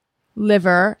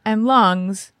 liver, and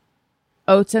lungs,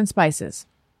 oats, and spices.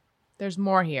 There's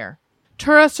more here.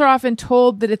 Tourists are often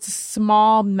told that it's a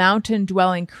small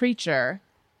mountain-dwelling creature.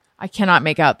 I cannot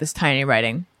make out this tiny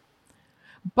writing.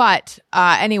 But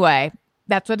anyway,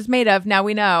 that's what it's made of. Now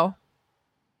we know.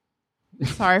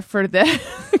 Sorry for the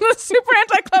super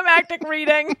anticlimactic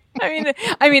reading.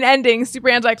 I mean ending. Super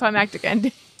anticlimactic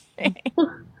ending.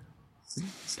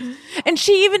 And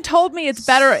she even told me it's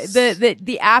better.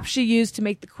 The app she used to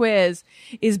make the quiz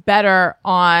is better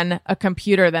on a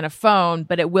computer than a phone,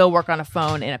 but it will work on a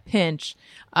phone in a pinch.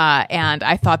 And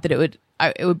I thought that it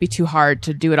would be too hard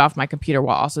to do it off my computer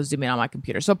while also zooming on my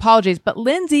computer. So apologies. But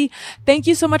Lindsay, thank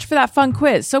you so much for that fun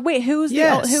quiz. So wait, who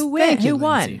Thank you,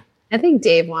 won? Lindsay. I think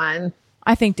Dave won.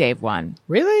 I think Dave won.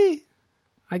 Really?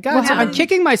 I'm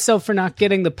kicking myself for not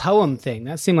getting the poem thing.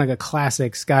 That seemed like a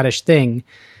classic Scottish thing.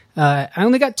 I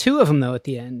only got 2 of them though at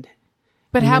the end.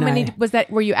 But And how then many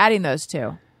were you adding those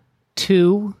to?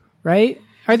 2, right?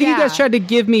 I think you guys Yeah. tried to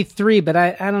give me 3, but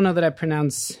I don't know that I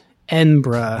pronounce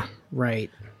Edinburgh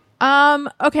right.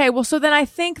 Okay, well, so then I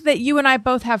think that you and I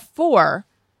both have 4.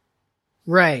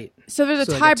 Right. So there's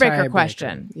a So like tiebreaker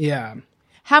question. Yeah.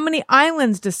 How many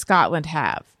islands does Scotland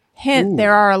have? Hint,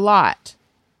 there are a lot.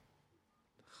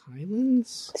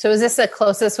 Islands? So is this the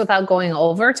closest without going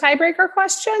over tiebreaker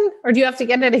question? Or do you have to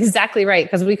get it exactly right?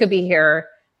 Because we could be here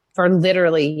for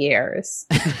literally years.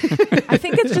 I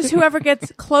think it's just whoever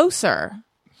gets closer.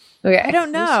 Okay. I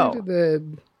don't know. Closer to the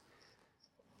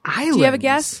islands. Do you have a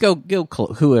guess? Go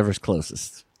whoever's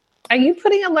closest. Are you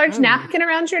putting a large napkin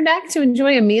around your neck to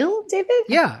enjoy a meal, David?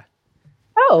 Yeah.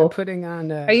 Oh. Putting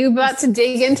on Are you about to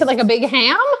dig into like a big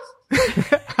ham?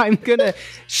 I'm gonna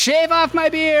shave off my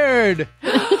beard.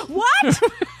 What?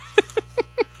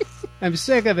 I'm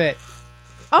sick of it.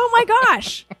 Oh my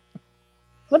gosh.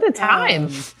 What a time.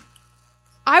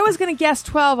 I was going to guess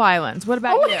 12 islands. What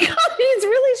about Oh my you? God, he's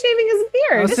really shaving his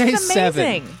beard. I'll This say is 7.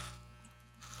 amazing.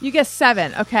 You guessed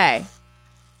 7. Okay.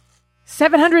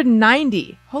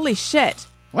 790. Holy shit.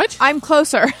 What? I'm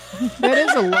closer. That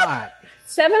is a lot.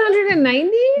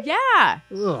 790? Yeah.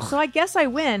 Ugh. So I guess I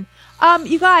win.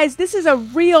 You guys, this is a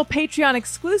real Patreon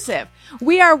exclusive.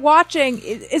 We are watching.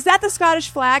 Is that the Scottish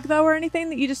flag, though, or anything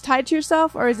that you just tied to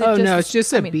yourself? Or is it Oh just. no, it's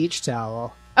just a I mean- beach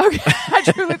towel. Okay. I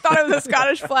truly thought it was a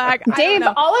Scottish flag. I don't Dave,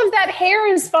 know. all of that hair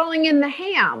is falling in the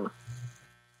ham.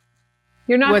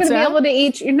 You're not going What's to be that? able to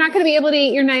eat. You're not going to be able to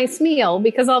eat your nice meal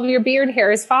because all of your beard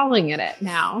hair is falling in it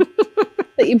now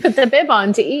that you put the bib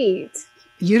on to eat.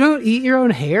 You don't eat your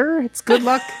own hair? It's good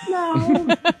luck. No.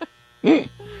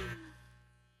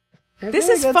 This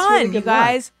is fun, you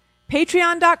guys.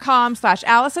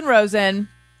 Patreon.com/AllisonRosen.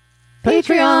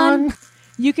 Patreon.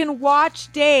 You can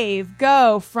watch Dave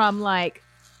go from like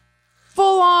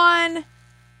full on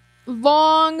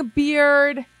long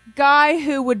beard guy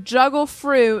who would juggle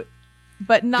fruit,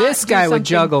 but not This do guy would something-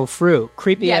 juggle fruit.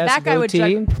 Creepy Yeah, ass that guy would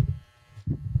goatee.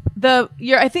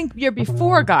 I think your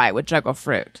before guy would juggle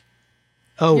fruit.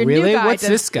 Oh, your new really? guy What's does-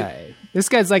 this guy? This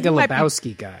guy's like a might be-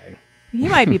 Lebowski guy. He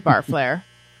might be Barflair.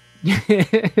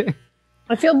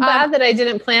 I feel bad that I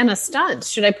didn't plan a stunt.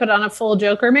 Should I put on a full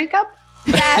Joker makeup?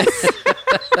 Yes.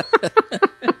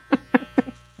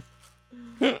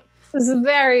 This is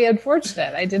very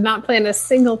unfortunate. I did not plan a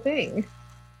single thing.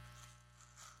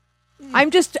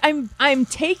 I'm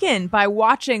taken by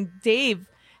watching Dave,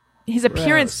 his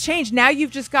appearance change. Now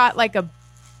you've just got like a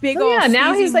big old Yeah,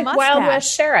 now sleazy he's like mustache. Wild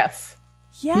West Sheriff.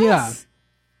 Yes.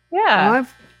 Yeah.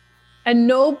 A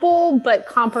noble but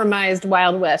compromised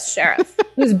Wild West Sheriff,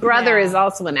 whose brother is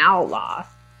also an outlaw.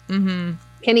 Mm-hmm.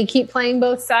 Can he keep playing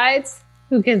both sides?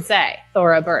 Who can say?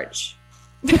 Thora Birch.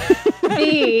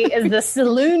 B is the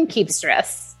saloon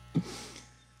keepstress.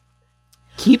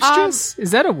 Keepstress?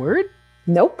 Is that a word?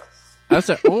 Nope.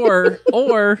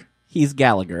 Or he's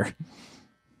Gallagher.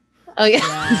 Oh,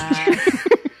 yeah.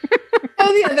 Go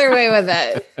the other way with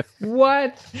it.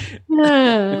 What?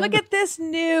 Look at this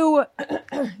new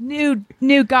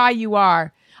guy you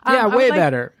are. Yeah, way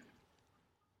better.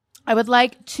 I would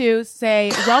like to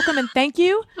say welcome and thank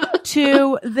you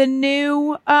to the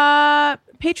new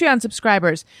Patreon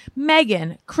subscribers.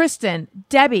 Megan, Kristen,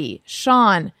 Debbie,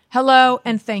 Sean, hello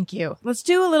and thank you. Let's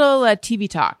do a little TV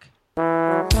talk.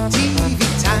 TV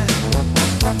time,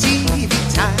 TV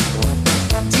time,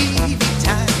 TV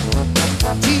time,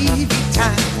 TV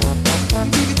time,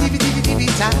 TV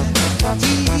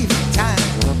time,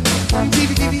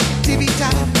 TV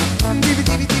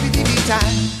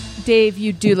time. Dave,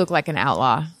 you do look like an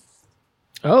outlaw.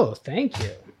 Oh, thank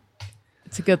you.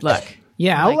 It's a good look.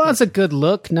 Yeah, outlaw's a good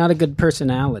look, not a good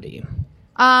personality.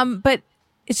 But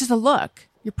it's just a look.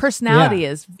 Your personality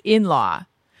is in law.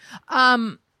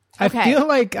 Okay. I feel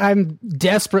like I'm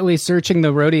desperately searching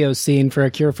the rodeo scene for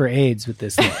a cure for AIDS with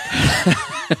this look.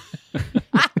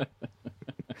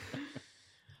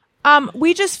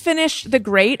 We just finished The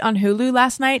Great on Hulu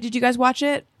last night. Did you guys watch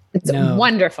it? It's No.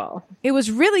 wonderful. It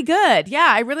was really good. Yeah,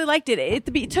 I really liked it. It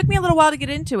took me a little while to get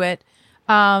into it.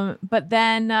 But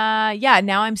then,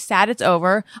 now I'm sad it's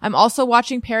over. I'm also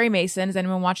watching Perry Mason. Is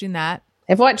anyone watching that?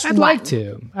 I've watched I'd one. like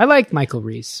to. I like Michael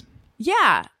Reese.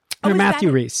 Yeah. Or is Matthew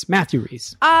that- Reese. Matthew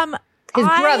Reese. His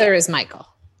brother is Michael.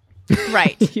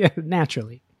 Right. Yeah,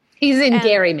 naturally. He's in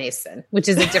Gary Mason, which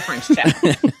is a different show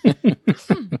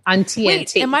on TNT.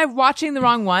 Wait, am I watching the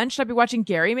wrong one? Should I be watching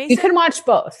Gary Mason? You can watch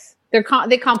both. They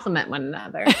complement one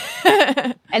another,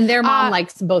 and their mom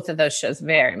likes both of those shows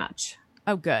very much.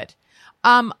 Oh, good.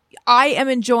 I am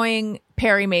enjoying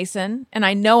Perry Mason, and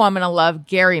I know I'm going to love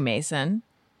Gary Mason,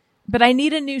 but I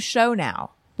need a new show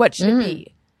now. What should it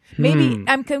be? Maybe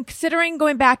I'm considering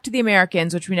going back to The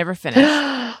Americans, which we never finished.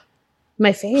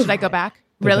 My favorite. Should I go back?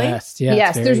 The Really? best. Yeah,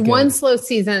 Yes, it's there's very one good. slow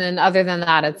season, and other than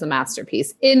that, it's a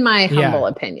masterpiece, in my humble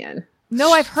opinion.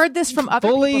 No, I've heard this from other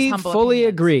people's humble Fully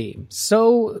opinions. agree.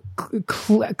 So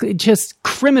just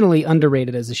criminally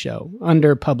underrated as a show,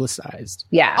 underpublicized.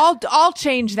 Yeah. I'll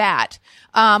change that.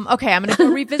 Okay, I'm going to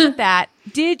go revisit that.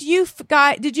 Did you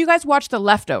guys watch The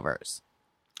Leftovers?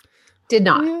 Did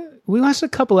not. We watched a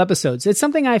couple episodes. It's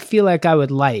something I feel like I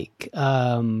would like,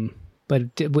 but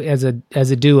as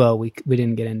a duo, we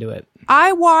didn't get into it.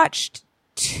 I watched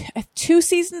 2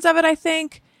 seasons of it, I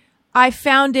think. I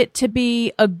found it to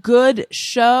be a good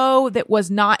show that was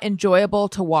not enjoyable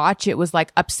to watch. It was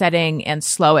like upsetting and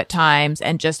slow at times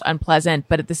and just unpleasant.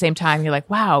 But at the same time, you're like,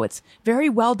 wow, it's very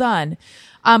well done.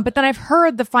 But then I've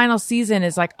heard the final season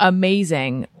is like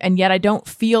amazing. And yet I don't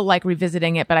feel like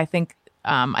revisiting it, but I think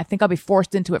I'll be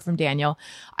forced into it from Daniel.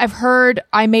 I've heard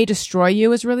I May Destroy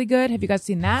You is really good. Have you guys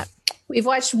seen that? We've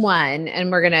watched one,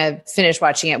 and we're going to finish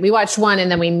watching it. We watched one,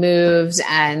 and then we moved,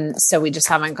 and so we just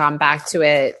haven't gone back to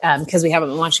it because we haven't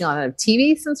been watching a lot of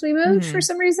TV since we moved for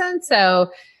some reason. So,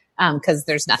 because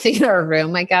there's nothing in our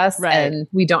room, I guess, Right. and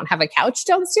we don't have a couch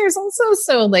downstairs also.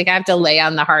 So, like, I have to lay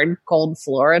on the hard, cold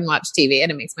floor and watch TV, and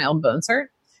it makes my old bones hurt.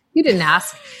 You didn't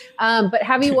ask. But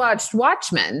have you watched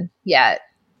Watchmen yet?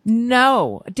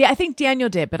 No. I think Daniel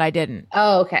did, but I didn't.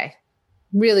 Oh, okay.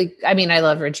 Really, I mean, I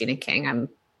love Regina King. I'm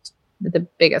the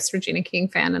biggest Regina King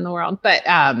fan in the world, but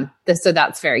so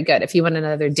that's very good. If you want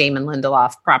another Damon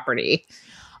Lindelof property,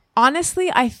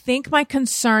 Honestly, I think my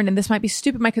concern, and this might be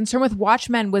stupid, my concern with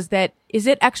Watchmen was that, is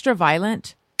it extra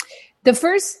violent? the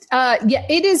first,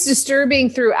 it is disturbing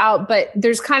throughout, but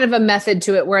there's kind of a method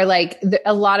to it where like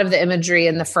a lot of the imagery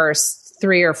in the first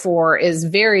 3 or 4 is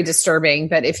very disturbing,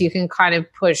 but if you can kind of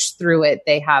push through it,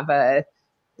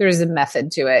 there's a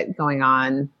method to it going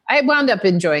on. I wound up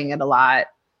enjoying it a lot.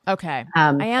 Okay.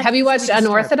 Have you watched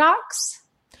Unorthodox?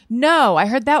 No, I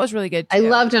heard that was really good too. I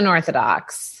loved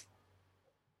Unorthodox.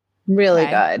 Really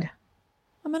Okay. good.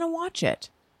 I'm going to watch it.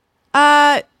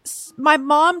 My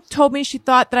mom told me she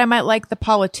thought that I might like The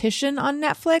Politician on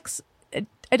Netflix.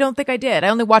 I don't think I did. I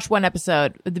only watched one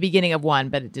episode at the beginning of one,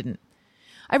 but it didn't.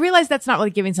 I realized that's not really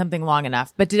giving something long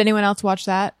enough. But did anyone else watch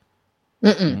that?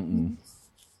 Mm-mm.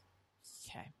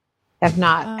 Okay. Have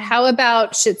not. How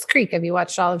about Schitt's Creek? Have you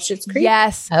watched all of Schitt's Creek?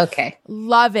 Yes. Okay.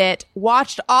 Love it.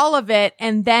 Watched all of it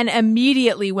and then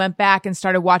immediately went back and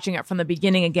started watching it from the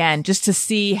beginning again just to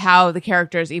see how the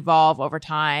characters evolve over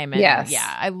time. And Yes.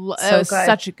 yeah, it was good.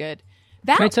 such a good.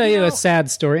 That, Can I tell you know, a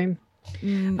sad story?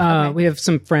 okay. We have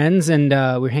some friends and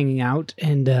we're hanging out,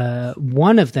 and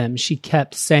one of them, she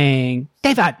kept saying,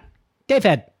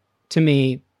 David, to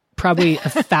me probably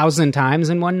 1,000 times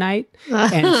in one night.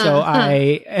 And so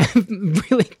I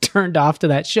really turned off to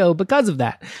that show because of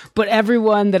that. But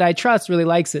everyone that I trust really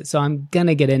likes it, so I'm going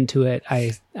to get into it.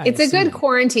 It's a good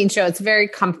quarantine show. It's very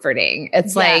comforting.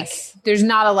 It's Yes. like there's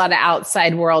not a lot of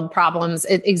outside world problems.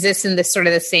 It exists in this sort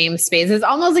of the same space. It's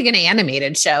almost like an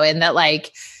animated show in that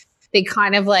like they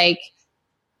kind of like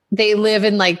they live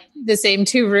in like the same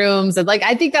two rooms. And like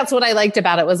I think that's what I liked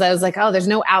about it was I was like, oh, there's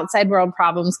no outside world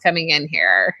problems coming in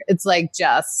here. It's like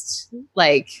just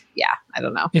like, yeah, I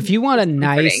don't know. If you want a comforting.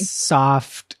 nice,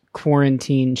 soft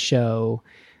quarantine show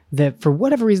that for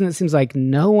whatever reason it seems like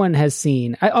no one has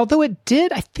seen, although it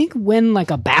did, I think, win like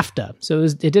a BAFTA. So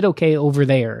it did okay over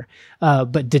there.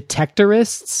 But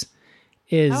Detectorists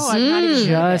is Oh, I've not even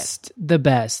heard of it. just the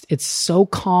best. It's so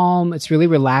calm. It's really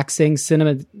relaxing.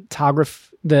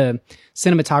 The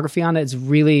cinematography on it is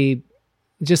really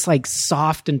just like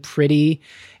soft and pretty.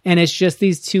 And it's just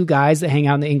these two guys that hang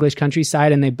out in the English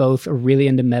countryside, and they both are really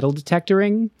into metal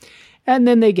detectoring. And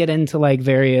then they get into like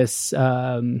various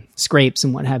scrapes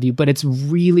and what have you. But it's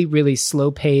really, really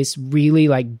slow pace, really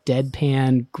like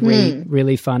deadpan, great,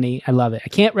 really funny. I love it. I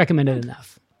can't recommend it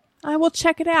enough. I will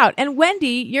check it out. And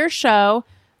Wendy, your show,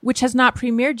 which has not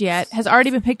premiered yet, has already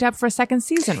been picked up for a second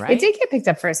season, right? It did get picked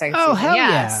up for a second Oh, season. hell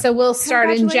yeah. So we'll start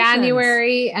in Congratulations.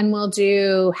 January and we'll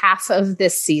do half of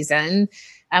this season.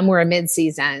 We're a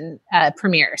mid-season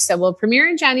premiere. So we'll premiere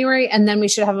in January and then we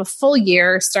should have a full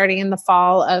year starting in the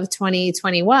fall of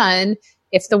 2021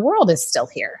 if the world is still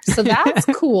here. So that's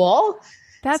cool.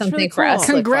 That's something really for cool. us.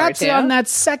 Look Congrats forward to. on that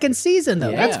second season, though.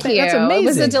 Yeah. That's Thank you. amazing. It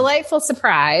was a delightful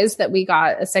surprise that we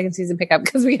got a second season pickup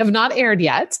because we have not aired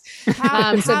yet. So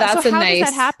that's so a how nice. does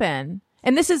that happen?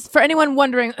 And this is for anyone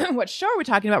wondering what show are we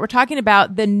talking about? We're talking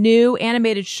about the new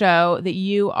animated show that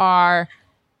you are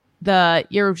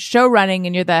you're show running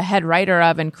and you're the head writer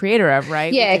of and creator of,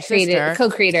 right? Yeah, With your sister.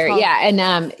 co-creator. It's called Yeah,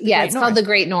 and yeah, it's North. called The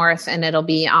Great North, and it'll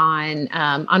be on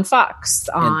Fox.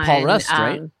 And Paul Rust,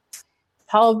 right?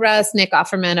 Paul Rust, Nick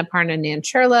Offerman, Aparna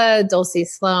Nancherla, Dulcie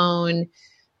Sloan.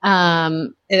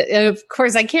 Of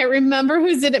course, I can't remember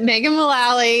who's in it. Megan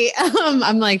Mullally.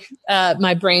 I'm like,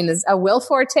 my brain is Will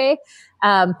Forte.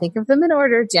 Think of them in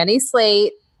order. Jenny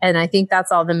Slate. And I think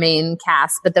that's all the main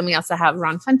cast. But then we also have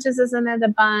Ron Funches is in it a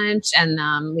bunch. And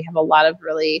we have a lot of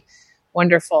really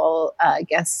wonderful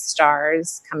guest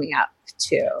stars coming up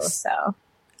too. So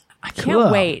I can't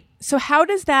Cool. wait. So how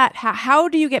does that? How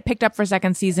do you get picked up for a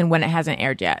second season when it hasn't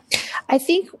aired yet? I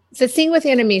think the thing with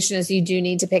animation is you do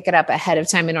need to pick it up ahead of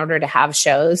time in order to have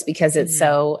shows because it's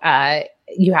so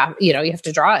you have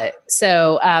to draw it.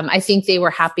 So I think they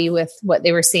were happy with what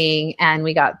they were seeing, and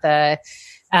we got the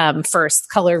first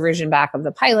color version back of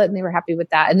the pilot, and they were happy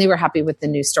with that, and they were happy with the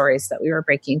new stories that we were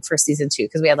breaking for season 2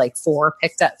 because we had like 4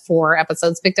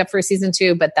 episodes picked up for season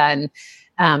 2, but then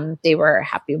they were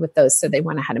happy with those. So they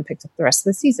went ahead and picked up the rest of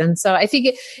the season. So I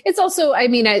think it's also, I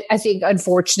mean, I think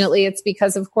unfortunately it's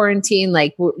because of quarantine.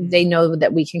 Like they know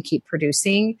that we can keep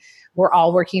producing. We're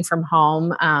all working from home.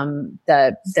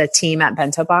 The team at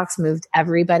Bento Box moved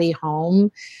everybody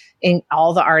home, in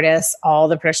all the artists, all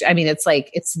the production. I mean, it's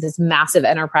this massive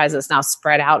enterprise that's now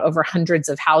spread out over hundreds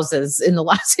of houses in the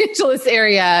Los Angeles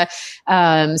area.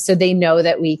 So they know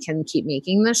that we can keep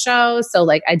making the show. So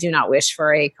like, I do not wish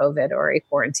for a COVID or a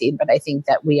quarantine, but I think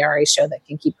that we are a show that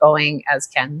can keep going, as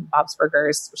can Bob's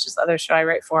Burgers, which is the other show I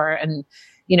write for. And,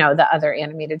 the other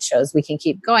animated shows, we can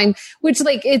keep going, which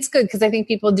like, it's good because I think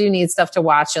people do need stuff to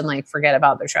watch and like forget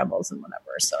about their troubles and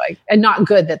whatever. So and not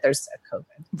good that there's a COVID,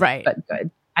 Right. but good.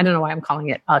 I don't know why I'm calling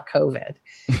it a COVID.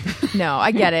 No,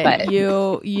 I get it. But-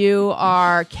 You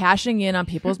are cashing in on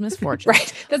people's misfortunes.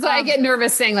 Right. That's why I get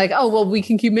nervous saying like, oh, well, we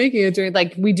can keep making it during,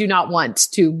 like, we do not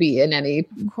want to be in any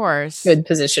Of course. good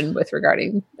position with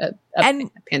regarding a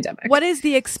And pandemic. What is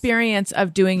the experience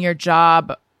of doing your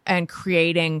job and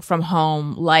creating from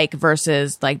home like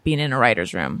versus like being in a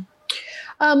writer's room?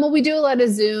 Well, we do a lot of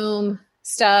Zoom.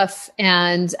 stuff.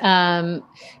 And,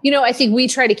 I think we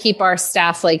try to keep our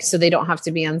staff like, so they don't have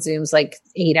to be on Zooms like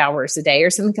 8 hours a day or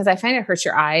something. Cause I find it hurts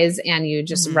your eyes and you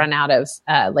just run out of,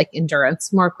 like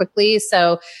endurance more quickly.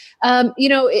 So,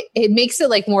 it makes it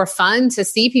like more fun to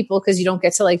see people because you don't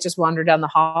get to like just wander down the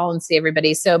hall and see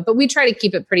everybody. So, but we try to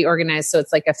keep it pretty organized. So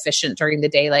it's like efficient during the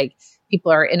day. Like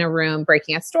people are in a room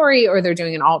breaking a story or they're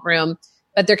doing an alt room.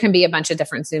 But there can be a bunch of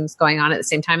different Zooms going on at the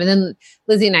same time. And then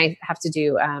Lizzie and I have to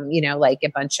do, like a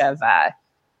bunch of,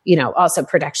 also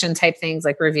production type things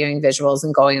like reviewing visuals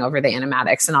and going over the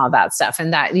animatics and all that stuff.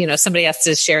 And that, somebody has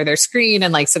to share their screen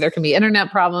and like, so there can be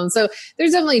internet problems. So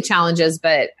there's definitely challenges,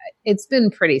 but it's been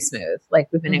pretty smooth. Like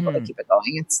we've been able to keep it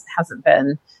going. It hasn't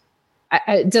been,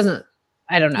 I don't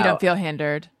know. You don't feel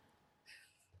hindered.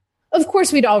 Of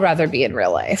course, we'd all rather be in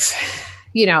real life.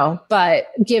 But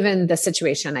given the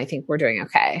situation, I think we're doing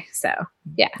okay. So,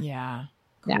 yeah. Yeah.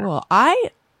 Yeah. Cool.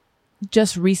 I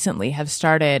just recently have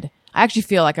started, I actually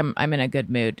feel like I'm in a good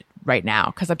mood right now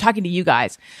because I'm talking to you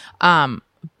guys.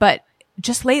 But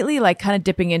just lately, like kind of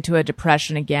dipping into a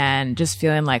depression again, just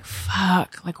feeling like,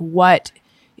 fuck, like what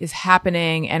is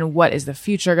happening and what is the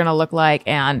future going to look like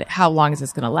and how long is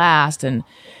this going to last? And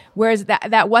whereas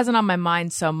that wasn't on my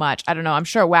mind so much. I don't know. I'm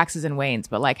sure it waxes and wanes,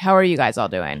 but like, how are you guys all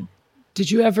doing? Did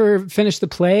you ever finish The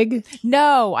Plague?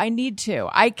 No, I need to.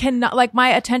 I cannot, like my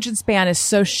attention span is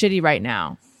so shitty right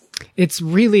now. It's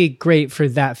really great for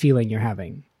that feeling you're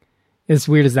having. As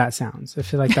weird as that sounds. I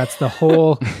feel like that's the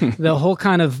whole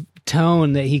kind of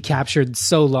tone that he captured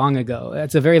so long ago.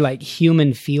 It's a very like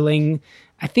human feeling.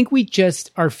 I think we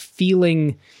just are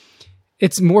feeling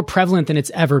it's more prevalent than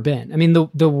it's ever been. I mean,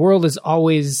 the world is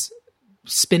always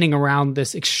spinning around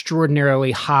this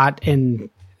extraordinarily hot and,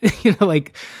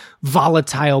 like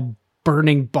volatile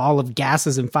burning ball of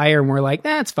gases and fire. And we're like,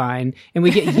 that's fine. And we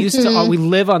get used to we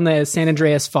live on the San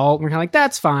Andreas Fault. And we're kind of like,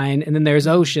 that's fine. And then there's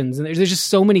oceans and there's just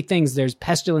so many things. There's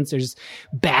pestilence. There's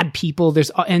bad people.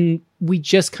 And we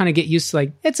just kind of get used to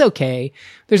like, it's okay.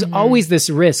 There's always this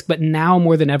risk, but now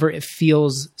more than ever, it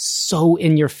feels so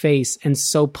in your face and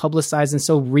so publicized and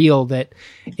so real that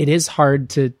it is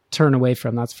hard to turn away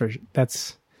from.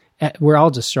 We're all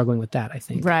just struggling with that, I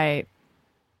think. Right.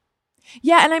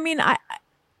 Yeah. And I mean,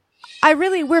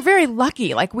 we're very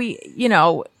lucky. Like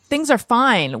things are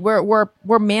fine.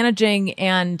 We're managing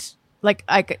and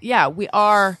we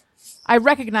are, I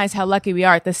recognize how lucky we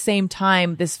are. At the same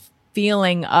time, this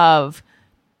feeling of,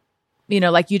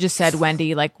 like you just said,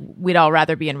 Wendy, like we'd all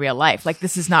rather be in real life. Like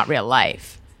this is not real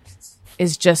life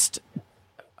is just,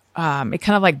 it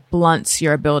kind of like blunts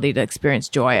your ability to experience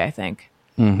joy, I think.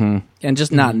 Mm-hmm. And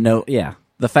just not know. Yeah.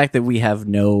 The fact that we have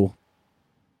no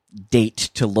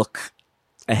date to look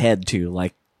ahead to,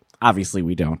 like obviously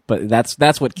we don't, but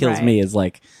that's what kills me is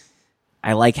like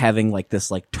I like having like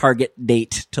this like target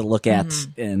date to look at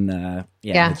and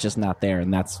it's just not there,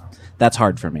 and that's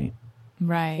hard for me.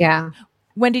 Right. Yeah.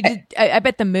 Wendy, I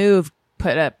bet the move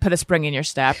put a spring in your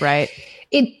step, right?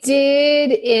 It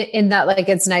did in that like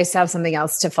it's nice to have something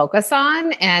else to focus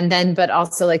on, and then but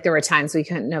also like there were times we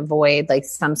couldn't avoid like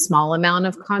some small amount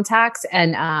of contacts,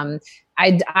 and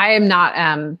I am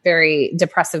not very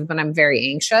depressive, but I'm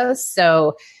very anxious.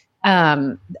 So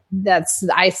that's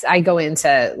I go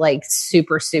into like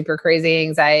super, super crazy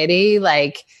anxiety,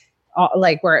 like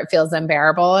where it feels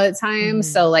unbearable at times.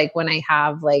 So like when I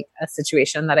have like a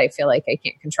situation that I feel like I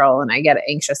can't control and I get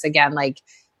anxious again, like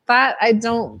that I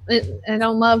don't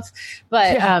love,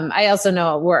 but I also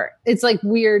know it's like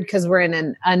weird because we're in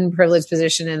an unprivileged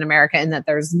position in America in that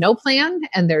there's no plan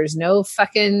and there's no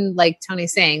fucking, like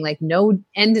Tony's saying, like no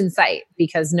end in sight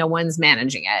because no one's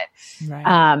managing it.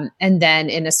 Right. And then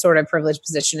in a sort of privileged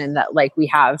position in that like we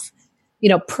have,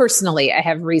 personally, I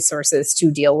have resources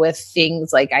to deal with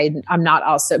things. Like I'm not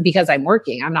also, because I'm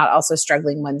working, I'm not also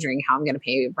struggling, wondering how I'm going to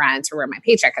pay rent or where my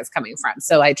paycheck is coming from.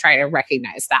 So I try to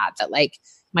recognize that like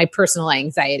my personal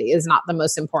anxiety is not the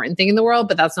most important thing in the world,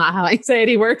 but that's not how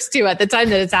anxiety works too. At the time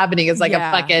that it's happening, it's like a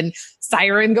fucking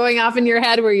siren going off in your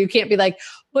head where you can't be like,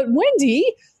 but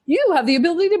Wendy, you have the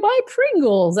ability to buy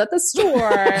Pringles at the store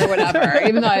or whatever,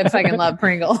 even though I fucking love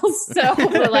Pringles. So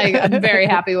like, I'm very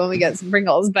happy when we get some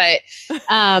Pringles, but,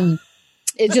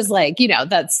 it's just like,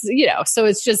 that's, so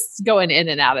it's just going in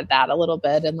and out of that a little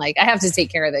bit. And like, I have to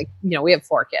take care of we have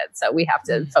 4 kids, so we have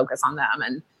to focus on them.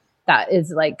 And that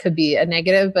is like, could be a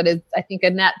negative, but it's, I think, a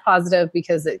net positive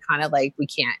because it kind of like, we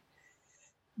can't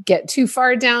get too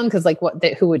far down because like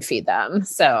who would feed them?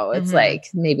 So it's like,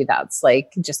 maybe that's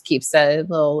like, just keeps a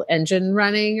little engine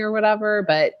running or whatever.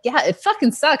 But yeah, it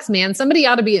fucking sucks, man. Somebody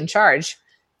ought to be in charge.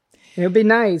 It would be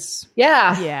nice.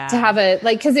 Yeah. To have it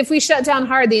like, because if we shut down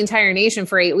hard the entire nation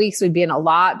for 8 weeks, we'd be in a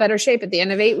lot better shape at the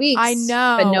end of 8 weeks. I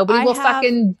know. But nobody I will have-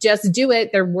 fucking just do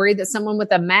it. They're worried that someone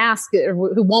with a mask, or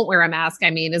who won't wear a mask,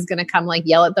 is going to come like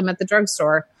yell at them at the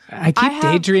drugstore. I keep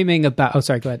daydreaming about. Oh,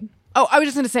 sorry. Go ahead. Oh, I was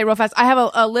just going to say real fast. I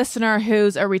have a listener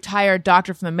who's a retired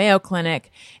doctor from the Mayo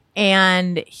Clinic,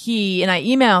 and I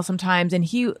email sometimes, and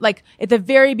he, like, at the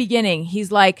very beginning,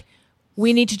 he's like,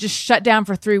 we need to just shut down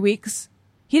for 3 weeks.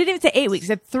 He didn't even say 8 weeks. He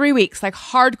said 3 weeks, like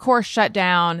hardcore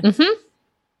shutdown. Mm-hmm.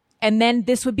 And then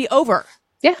this would be over.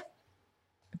 Yeah.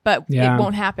 But Yeah. it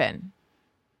won't happen.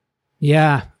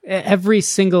 Yeah. Every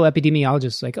single epidemiologist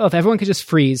is like, oh, if everyone could just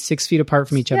freeze 6 feet apart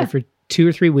from each other for 2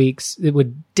 or 3 weeks, it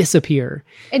would disappear.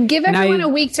 And give And everyone I- a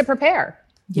week to prepare.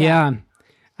 Yeah.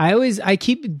 I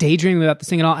keep daydreaming about this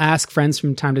thing, and I'll ask friends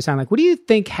from time to time, like, what do you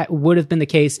think would have been the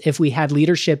case if we had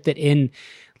leadership that in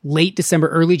late December,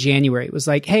 early January was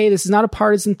like, hey, this is not a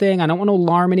partisan thing. I don't want to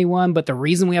alarm anyone, but the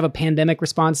reason we have a pandemic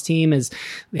response team is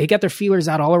they got their feelers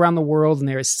out all around the world, and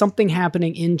there is something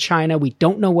happening in China. We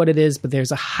don't know what it is, but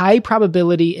there's a high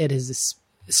probability it is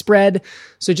spread.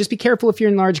 So just be careful if you're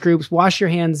in large groups, wash your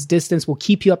hands, distance, will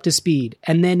keep you up to speed.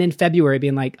 And then in February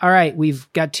being like, all right,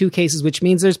 we've got 2 cases, which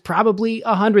means there's probably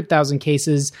 100,000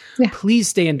 cases. Yeah. Please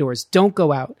stay indoors. Don't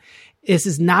go out. This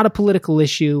is not a political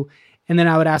issue. And then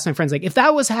I would ask my friends, like, if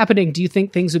that was happening, do you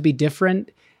think things would be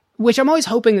different? Which I'm always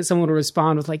hoping that someone would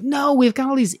respond with like, no, we've got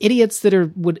all these idiots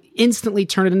that would instantly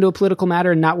turn it into a political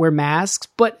matter and not wear masks.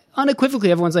 But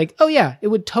unequivocally, everyone's like, oh yeah, it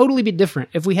would totally be different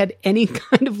if we had any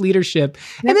kind of leadership.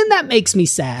 And then that makes me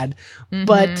sad.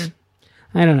 But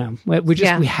I don't know. We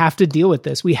have to deal with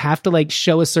this. We have to like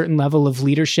show a certain level of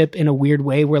leadership in a weird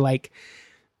way where like,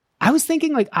 I was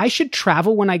thinking like I should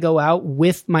travel when I go out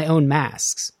with my own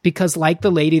masks, because like the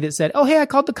lady that said, oh, hey, I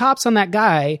called the cops on that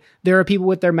guy. There are people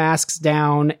with their masks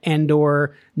down and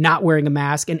or not wearing a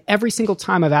mask. And every single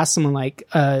time I've asked someone, like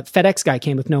a FedEx guy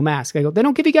came with no mask. I go, they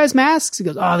don't give you guys masks? He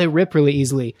goes, oh, they rip really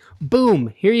easily.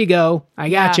 Boom. Here you go. I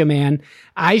got you, man.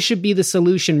 I should be the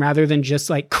solution rather than just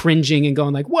like cringing and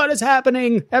going like, what is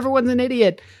happening? Everyone's an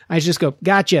idiot. I just go,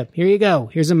 gotcha. Here you go.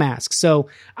 Here's a mask. So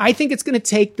I think it's going to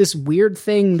take this weird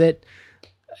thing that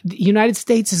the United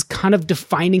States is kind of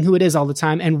defining who it is all the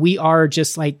time. And we are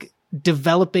just like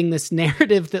developing this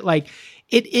narrative that like,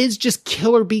 it is just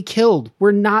kill or be killed.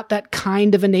 We're not that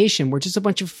kind of a nation. We're just a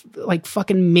bunch of like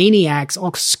fucking maniacs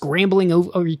all scrambling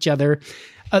over each other.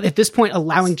 At this point,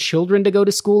 allowing children to go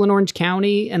to school in Orange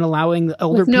County and allowing the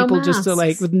older With no people just to masks.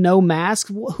 like with no masks.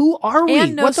 Who are we?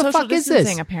 And no What the social fuck is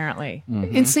distancing, this? apparently.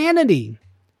 Insanity.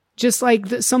 Just like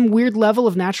some weird level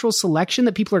of natural selection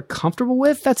that people are comfortable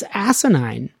with. That's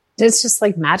asinine. It's just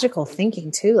like magical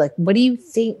thinking too. Like, what do you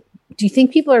think? Do you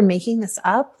think people are making this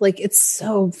up? Like, it's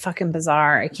so fucking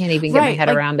bizarre. I can't even get my Right, head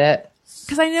like- around it.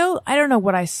 Because I don't know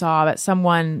what I saw, but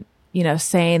someone,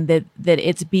 saying that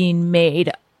it's being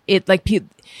made,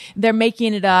 they're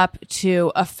making it up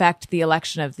to affect the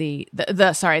election of the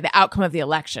outcome of the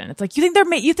election. It's like,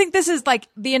 you think this is like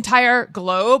the entire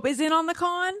globe is in on the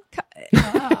con?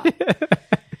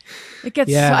 It gets,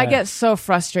 Yeah. I get so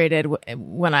frustrated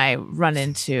when I run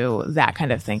into that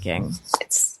kind of thinking.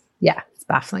 It's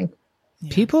baffling.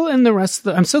 People in the rest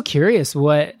of I'm so curious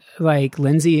what like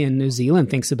Lindsay in New Zealand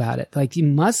thinks about it. Like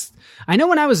I know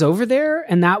when I was over there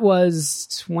and that was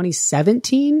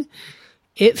 2017,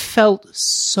 it felt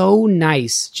so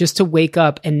nice just to wake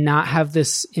up and not have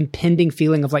this impending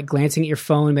feeling of like glancing at your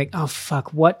phone and like, oh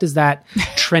fuck, what does that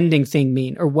trending thing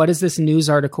mean? Or what does this news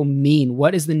article mean?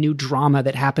 What is the new drama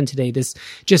that happened today? This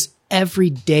just every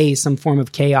day, some form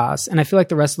of chaos. And I feel like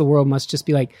the rest of the world must just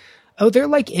be like, oh, they're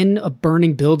like in a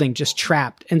burning building, just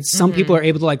trapped. And some people are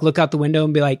able to like look out the window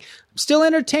and be like, I'm still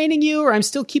entertaining you, or I'm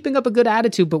still keeping up a good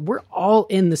attitude, but we're all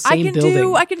in the same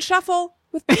building. I can shuffle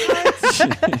with the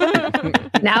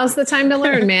cards. Now's the time to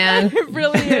learn, man. It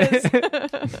really is.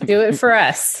 Do it for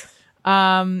us.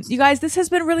 You guys, this has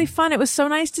been really fun. It was so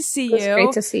nice to see It's you.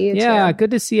 great to see you Yeah, too.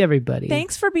 good to see everybody.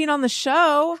 Thanks for being on the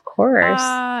show. Of course.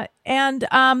 And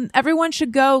everyone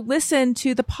should go listen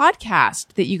to the podcast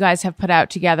that you guys have put out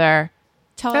together.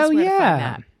 Tell us where to find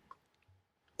that.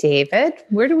 David,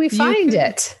 where do we find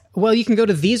it? Well, you can go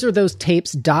to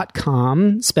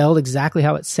thesearethosetapes.com, spelled exactly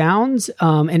how it sounds.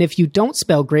 And if you don't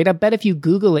spell great, I bet if you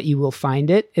Google it, you will find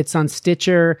it. It's on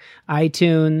Stitcher,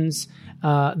 iTunes.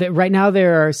 Right now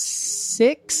there are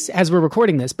 6 as we're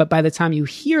recording this, but by the time you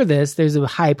hear this, there's a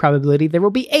high probability there will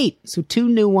be 8. So 2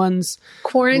 new ones.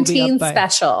 Quarantine by-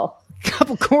 special.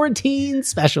 Couple quarantine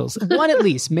specials, 1 at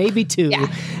least, maybe 2. Yeah.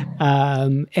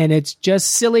 And it's just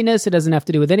silliness. It doesn't have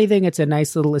to do with anything. It's a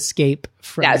nice little escape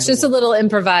from. Yeah, it's just a little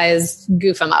improvised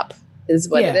goof 'em up is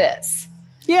what Yeah. it is.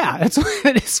 Yeah, that's what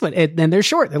it is. And they're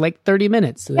short. They're like 30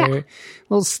 minutes. So they're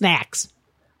little snacks.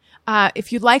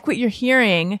 If you like what you're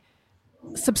hearing,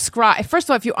 subscribe. First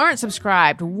of all, if you aren't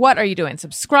subscribed, what are you doing?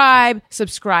 Subscribe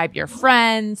your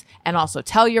friends, and also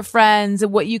tell your friends.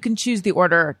 What you can choose the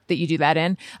order that you do that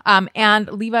in.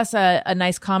 And leave us a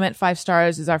nice comment. 5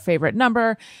 stars is our favorite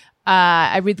number.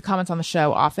 I read the comments on the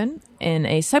show often in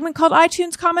a segment called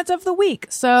iTunes Comments of the Week.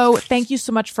 So thank you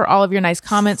so much for all of your nice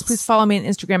comments. Please follow me on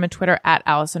Instagram and Twitter at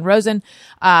Allison Rosen.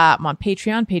 I'm on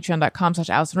Patreon,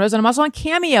 patreon.com/Allison Rosen. I'm also on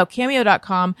Cameo,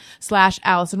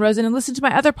 cameo.com/Allison Rosen. And listen to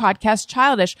my other podcast,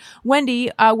 Childish.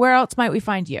 Wendy, where else might we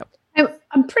find you?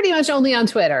 I'm pretty much only on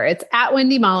Twitter. It's at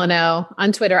Wendy Molyneux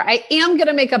on Twitter. I am going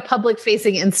to make a public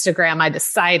facing Instagram. I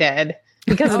decided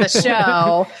because of the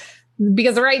show.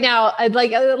 Because right now,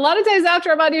 like a lot of times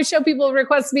after I'm on your show, people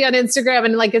request me on Instagram,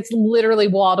 and like it's literally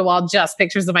wall to wall just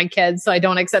pictures of my kids. So I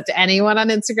don't accept anyone on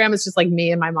Instagram. It's just like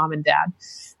me and my mom and dad.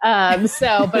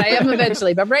 But I am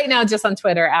eventually. But right now, just on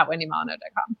Twitter at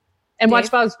WendyMolyneux.com. And Dave? watch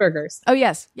Bob's Burgers. Oh,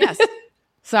 yes.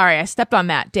 Sorry, I stepped on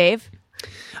that. Dave?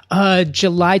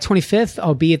 July 25th,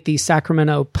 I'll be at the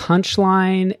Sacramento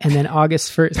Punchline, and then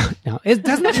August 1st. No, it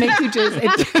doesn't make you just.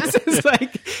 It just is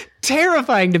like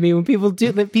terrifying to me when people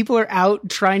do that. People are out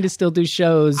trying to still do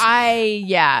shows.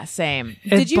 Same.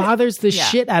 It bothers the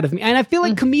shit out of me, and I feel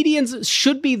like comedians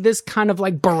should be this kind of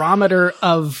like barometer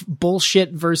of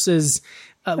bullshit versus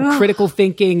critical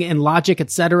thinking and logic,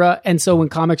 etc. And so when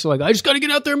comics are like, I just got to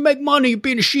get out there and make money, you're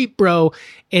being a sheep, bro,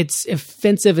 it's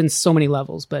offensive in so many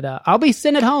levels. But I'll be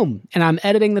sitting at home, and I'm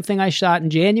editing the thing I shot in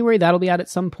January. That'll be out at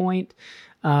some point.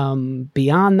 Beyond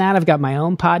that, I've got my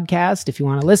own podcast. If you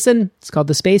want to listen, it's called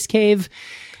The Space Cave.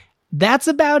 That's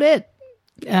about it.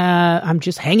 I'm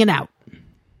just hanging out.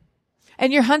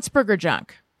 And your Huntsburger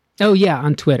junk. Oh, yeah,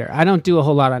 on Twitter. I don't do a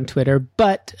whole lot on Twitter,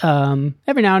 but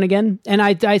every now and again. And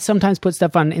I sometimes put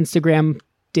stuff on Instagram,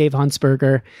 Dave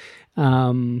Huntsberger.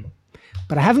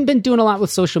 But I haven't been doing a lot with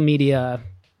social media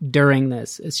during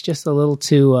this. It's just a little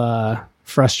too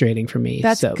frustrating for me.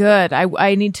 That's good.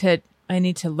 I need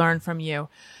to learn from you.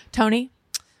 Tony?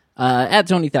 At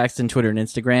Tony Thaxton, Twitter and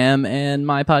Instagram, and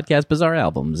my podcast, Bizarre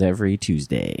Albums, every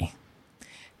Tuesday.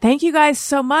 Thank you guys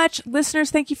so much.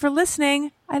 Listeners, thank you for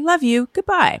listening. I love you.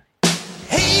 Goodbye.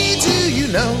 Hey, do you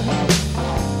know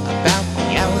about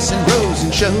the Allison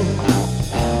Rosen show?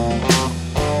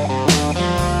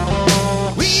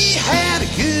 We had a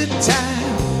good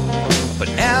time, but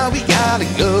now we gotta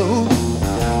go.